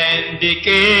of men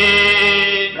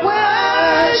decay.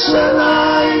 Where shall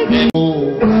I be?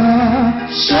 Where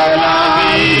shall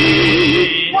I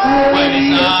be? When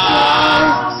it's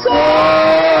sounds so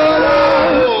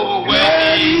loud,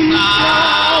 when it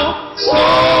sounds so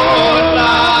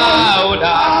loud,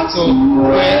 to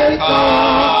wake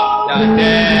up the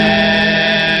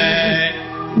dead.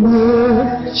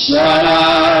 where shall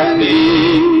I be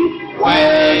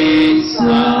when it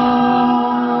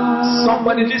sounds?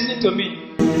 Somebody listen to me.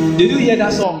 Did you hear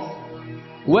that song?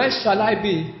 Where shall I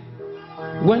be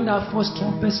when that first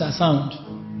trumpets are sound?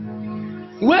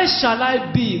 Where shall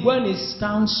I be when it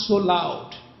sounds so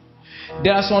loud?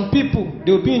 There are some people,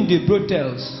 they will be in the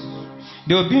brothels,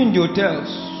 they will be in the hotels,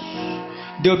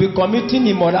 they will be committing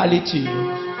immorality.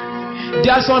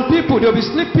 There are some people, they will be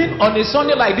sleeping on a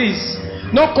Sunday like this,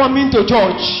 not coming to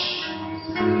church.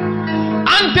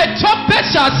 And the trumpet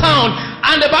shall sound,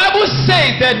 and the Bible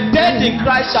says the dead in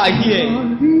Christ shall hear.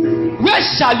 Where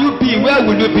shall you be? Where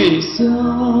will you be?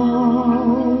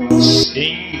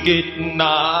 Sing it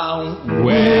now.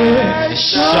 Where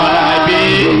shall I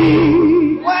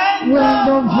be? When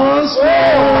the voice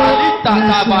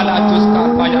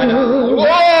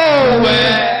Oh,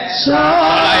 where shall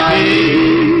I be?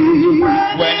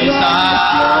 When it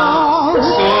sounds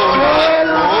so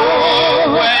loud.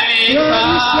 Oh, when it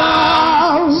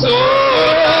sounds so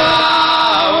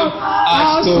loud as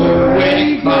to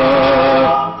wake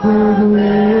up.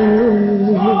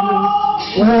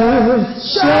 Where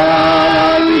shall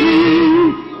I be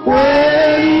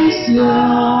when it's young?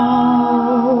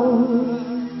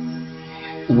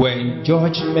 When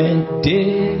judgment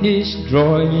day is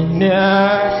drawing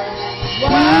near,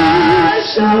 Where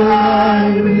shall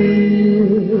I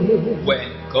be? when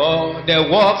God the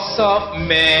works of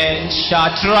men shall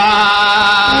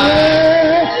try,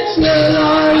 Where shall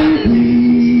I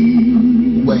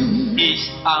be? when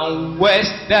east and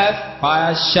west the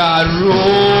fire shall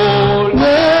roll.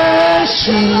 Where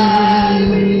shall I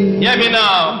be? Hear me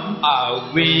now. I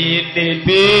will be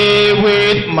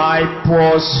with my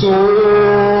poor soul.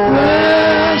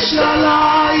 Where shall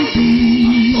I be?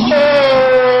 Oh,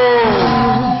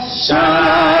 Shall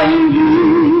I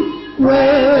be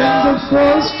where the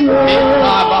first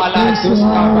trumpet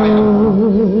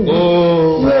sounds?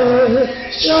 oh, Where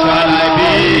shall I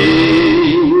be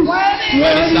when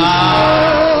it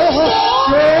sounds?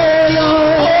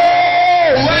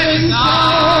 When it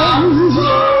sounds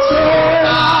so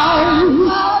loud.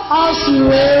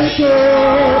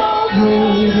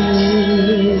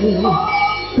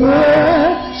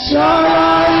 Where shall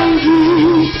I be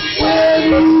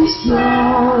when it's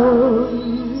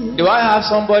done? Do I have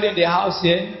somebody in the house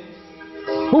here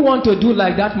who want to do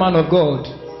like that man of God?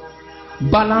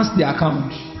 Balance the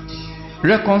account.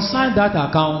 Reconcile that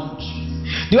account.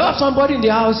 Do you have somebody in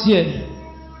the house here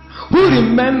Who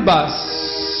remembers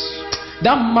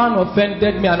that man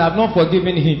offended me and I've not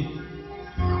forgiven him?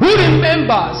 Who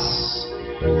remembers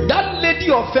that lady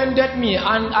offended me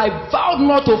and I vowed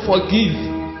not to forgive?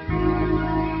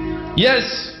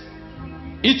 Yes,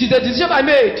 it is a decision I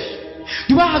made.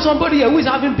 Do I have somebody here who is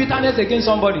having bitterness against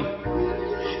somebody?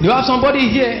 Do you have somebody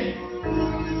here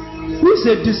who is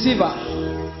a deceiver,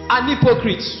 an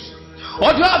hypocrite?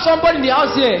 Or do you have somebody in the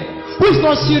house here who is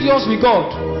not serious with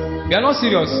God? You are not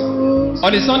serious.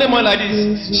 On a Sunday morning like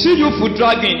this, see you foot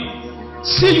dragging,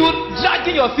 see you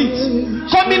dragging your feet,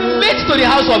 coming late to the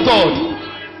house of God.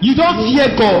 You don't fear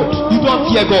God. You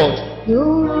don't fear God.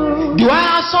 Do I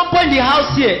have somebody in the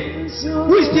house here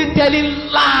who is still telling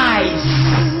lies?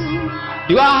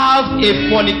 Do I have a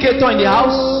fornicator in the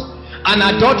house, an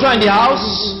adulterer in the house,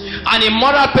 an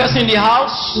immoral person in the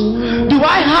house? Do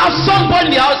I have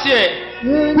somebody in the house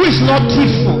here who is not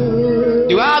truthful?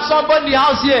 Do I have somebody in the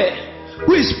house here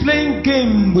who is playing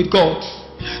game with God?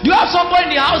 Do you have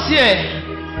somebody in the house here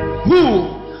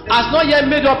who has not yet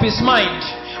made up his mind,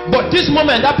 but this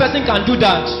moment that person can do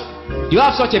that? Do you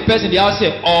have such a person in the house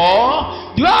here? Or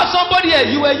do you have somebody here,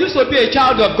 you were used to be a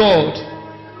child of God,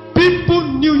 people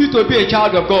knew you to be a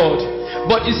child of God,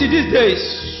 but you see these days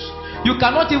you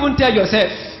cannot even tell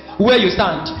yourself where you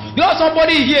stand. You have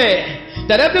somebody here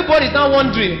that everybody is now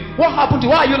wondering, what happened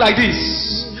to you? Why are you like this?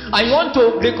 And you want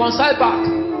to reconcile back.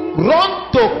 Run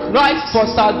to Christ for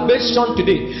salvation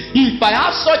today. If I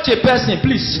have such a person,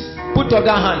 please put up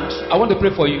that hand. I want to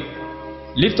pray for you.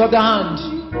 Lift up the hand.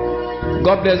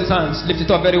 God bless his hands. Lift it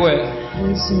up very well.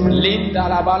 Lift it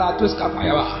up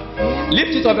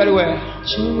very well.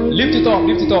 Lift it up.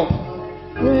 Lift it up.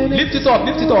 Lift it up.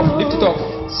 Lift it up. Lift it up.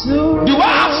 Do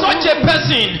I have such a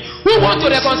person who wants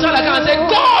to reconcile and say,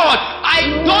 God, I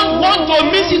don't want to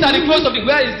miss it at the close of the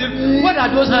where are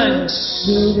those hands?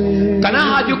 Can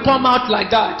I have you come out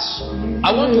like that?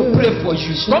 I want to pray for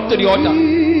you. Come to the altar.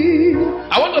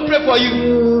 I want to pray for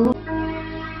you.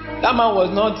 That man was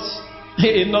not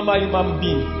a normal human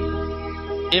being.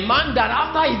 A man that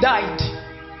after he died,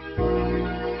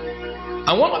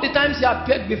 and one of the times he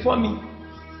appeared before me,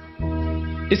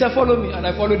 he said, follow me, and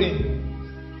I followed him.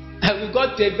 And we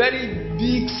got to a very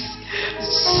big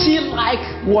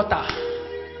sea-like water.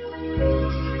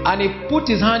 And he put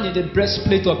his hand in the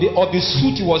breastplate of the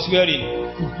suit he was wearing,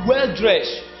 well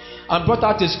dressed, and brought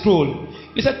out a scroll.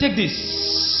 He said, take this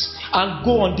and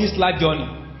go on this life journey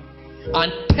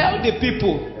and tell the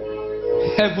people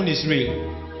heaven is real.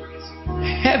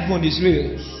 Heaven is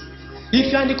real.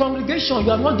 If you are in the congregation,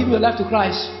 you have not given your life to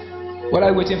Christ, what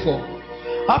are you waiting for?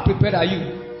 How prepared are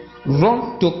you?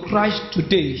 Run to Christ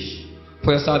today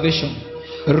for your salvation.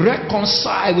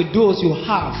 Reconcile with those you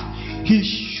have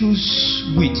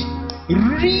issues with.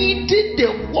 Read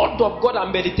the word of God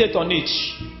and meditate on it.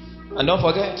 And don't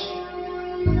forget,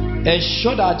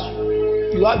 ensure that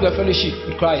you have your fellowship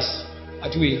with Christ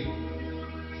at will.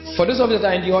 For those of you that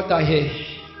are in the altar here,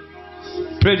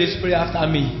 pray this prayer after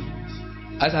me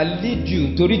as I lead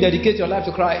you to rededicate your life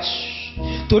to Christ,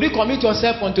 to recommit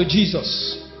yourself unto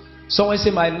Jesus. Someone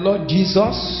say, my Lord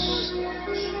Jesus.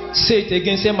 Say it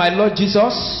again. Say, my Lord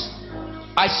Jesus,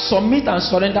 I submit and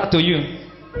surrender to you.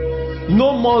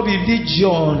 No more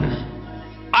religion.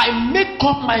 I make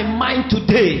up my mind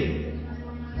today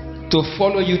to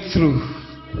follow you through.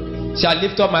 Say, I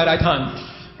lift up my right hand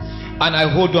and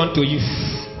I hold on to you.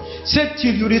 Say,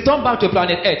 till you return back to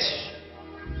planet Earth,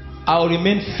 I will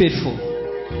remain faithful.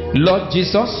 Lord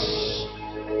Jesus,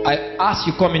 I ask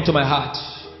you come into my heart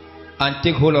and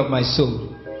take hold of my soul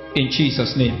in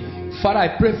Jesus' name. Father,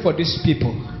 I pray for these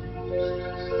people,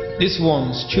 these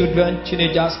ones, children,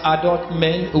 teenagers, adult,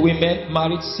 men, women,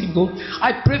 married, single.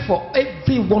 I pray for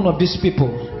every one of these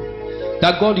people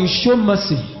that God, you show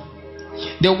mercy.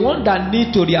 The one that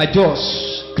need to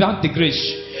readjust, grant the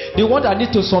grace. The one that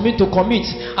need to submit, to commit,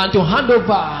 and to hand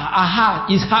over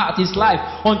his life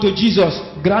unto Jesus,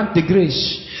 grant the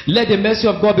grace. Let the mercy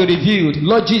of God be revealed.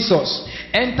 Lord Jesus,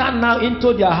 enter now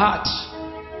into their heart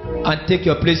and take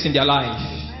your place in their life.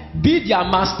 Be their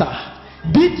master,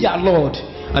 be their Lord,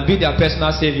 and be their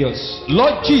personal saviors.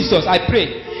 Lord Jesus, I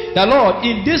pray that, Lord,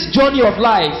 in this journey of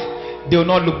life, they will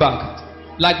not look back.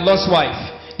 Like Lot's wife,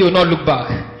 they will not look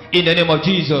back. In the name of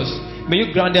Jesus, may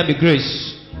you grant them the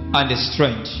grace and the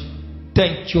strength.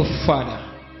 Thank you, Father.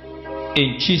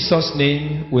 In Jesus'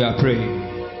 name we are praying.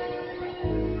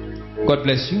 God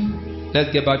bless you.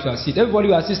 Let's get back to our seat. Everybody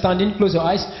who is still standing, close your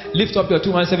eyes. Lift up your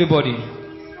two hands, everybody.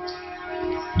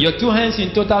 Your two hands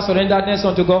in total surrenderedness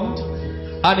unto God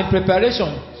and in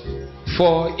preparation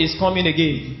for his coming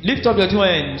again. Lift up your two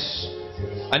hands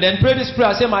and then pray this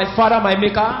prayer. Say, my Father, my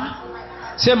Maker.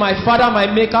 Say, my Father, my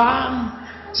Maker,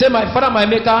 Say, my Father, my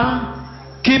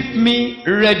Maker, keep me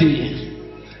ready.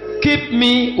 Keep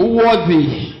me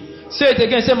worthy. Say it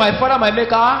again. Say, my Father, my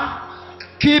Maker,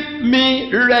 keep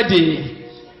me ready.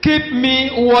 Keep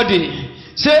me worthy.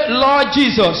 Say, Lord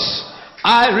Jesus,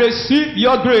 I receive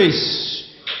your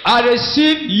grace. I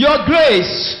receive your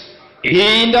grace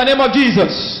in the name of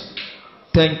Jesus.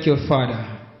 Thank you,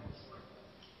 Father.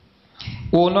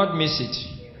 We will not miss it.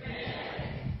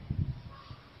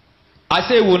 I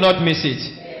say we will not miss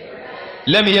it.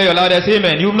 Let me hear your loudest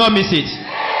amen. You will not miss it.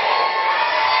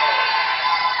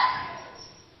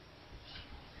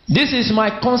 This is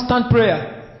my constant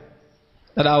prayer,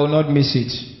 that I will not miss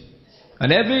it.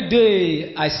 And every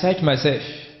day I search myself.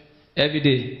 Every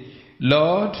day.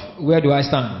 Lord, where do I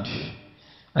stand?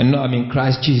 I know I'm in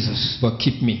Christ Jesus, but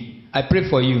keep me. I pray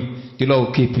for you. The Lord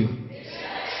will keep you.